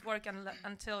dreams won't work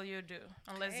until you do.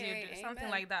 Unless you do.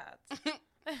 Something like that.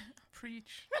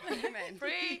 Preach. Amen.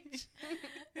 Preach.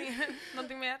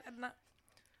 Någonting mer, Edna?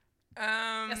 Jag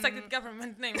har sagt ett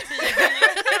government name 10 gånger.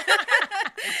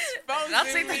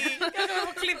 Exposing me. Jag kommer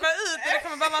få klippa ut och det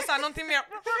kommer bara vara såhär någonting mer.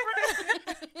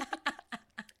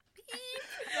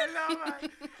 Jag lovar.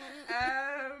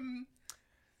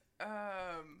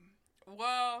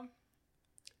 Well,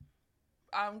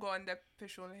 angående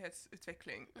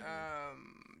personlighetsutveckling.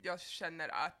 Jag känner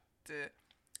att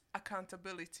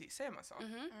accountability, säger man så?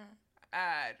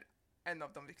 Är en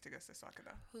av de viktigaste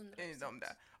sakerna inom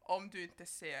det. Om du inte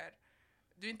ser,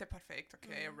 du är inte perfekt,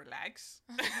 okej, relax.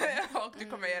 Och du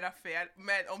kommer göra fel.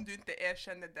 Men om du inte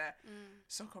erkänner det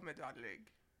så kommer du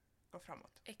aldrig gå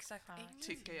framåt. Exakt.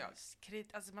 Tycker jag.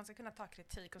 Alltså man ska kunna ta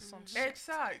kritik och sånt.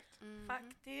 Exakt.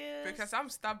 Faktiskt. Because I'm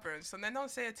stubborn. Så när någon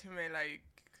säger till mig like,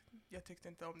 jag tyckte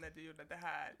inte om när du gjorde det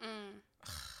här.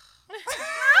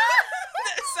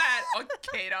 Såhär,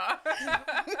 okej då.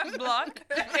 Block.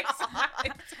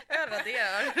 Exakt. Jag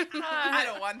raderar. I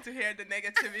don't want to hear the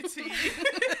negativity.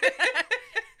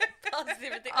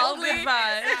 Positivity All good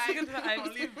vibes. Good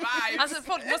vibes. Alltså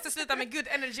folk måste sluta med good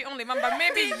energy only. Man bara,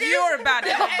 maybe you're bad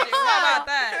energy.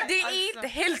 Det är inte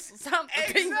hälsosamt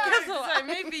att tänka så.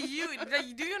 Maybe you,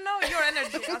 do you know your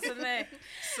energy? Alltså nej.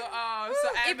 Så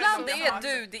ibland det är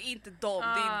du, det är inte dem,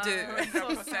 det är du.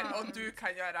 100%, och du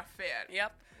kan göra fel.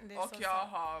 Yep. Och jag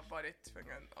har varit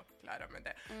tvungen att lära mig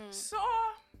det. Så,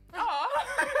 ja.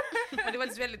 Men det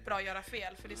var väldigt bra att göra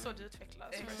fel, för det är så du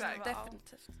utvecklas. Exakt.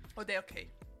 Definitivt. Och det är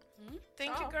okej.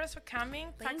 Thank you girls for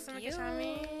coming. Tack så mycket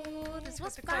Chamy. This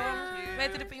was fun. Vad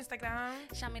heter du på Instagram?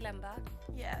 Chamy Lemba.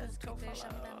 Yes, go Chamy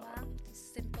follow. Lemba.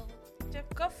 Simple.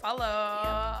 Go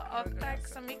follow. Och tack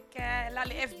så mycket.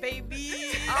 Lally F baby.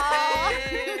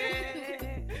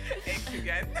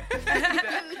 Äntligen.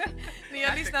 Ni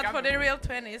har lyssnat på The Real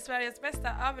 20, Sveriges bästa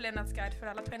överlevnadsguide för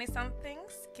alla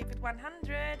 20-somethings. Keep it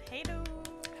 100. Hej då.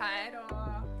 Hej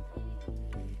då.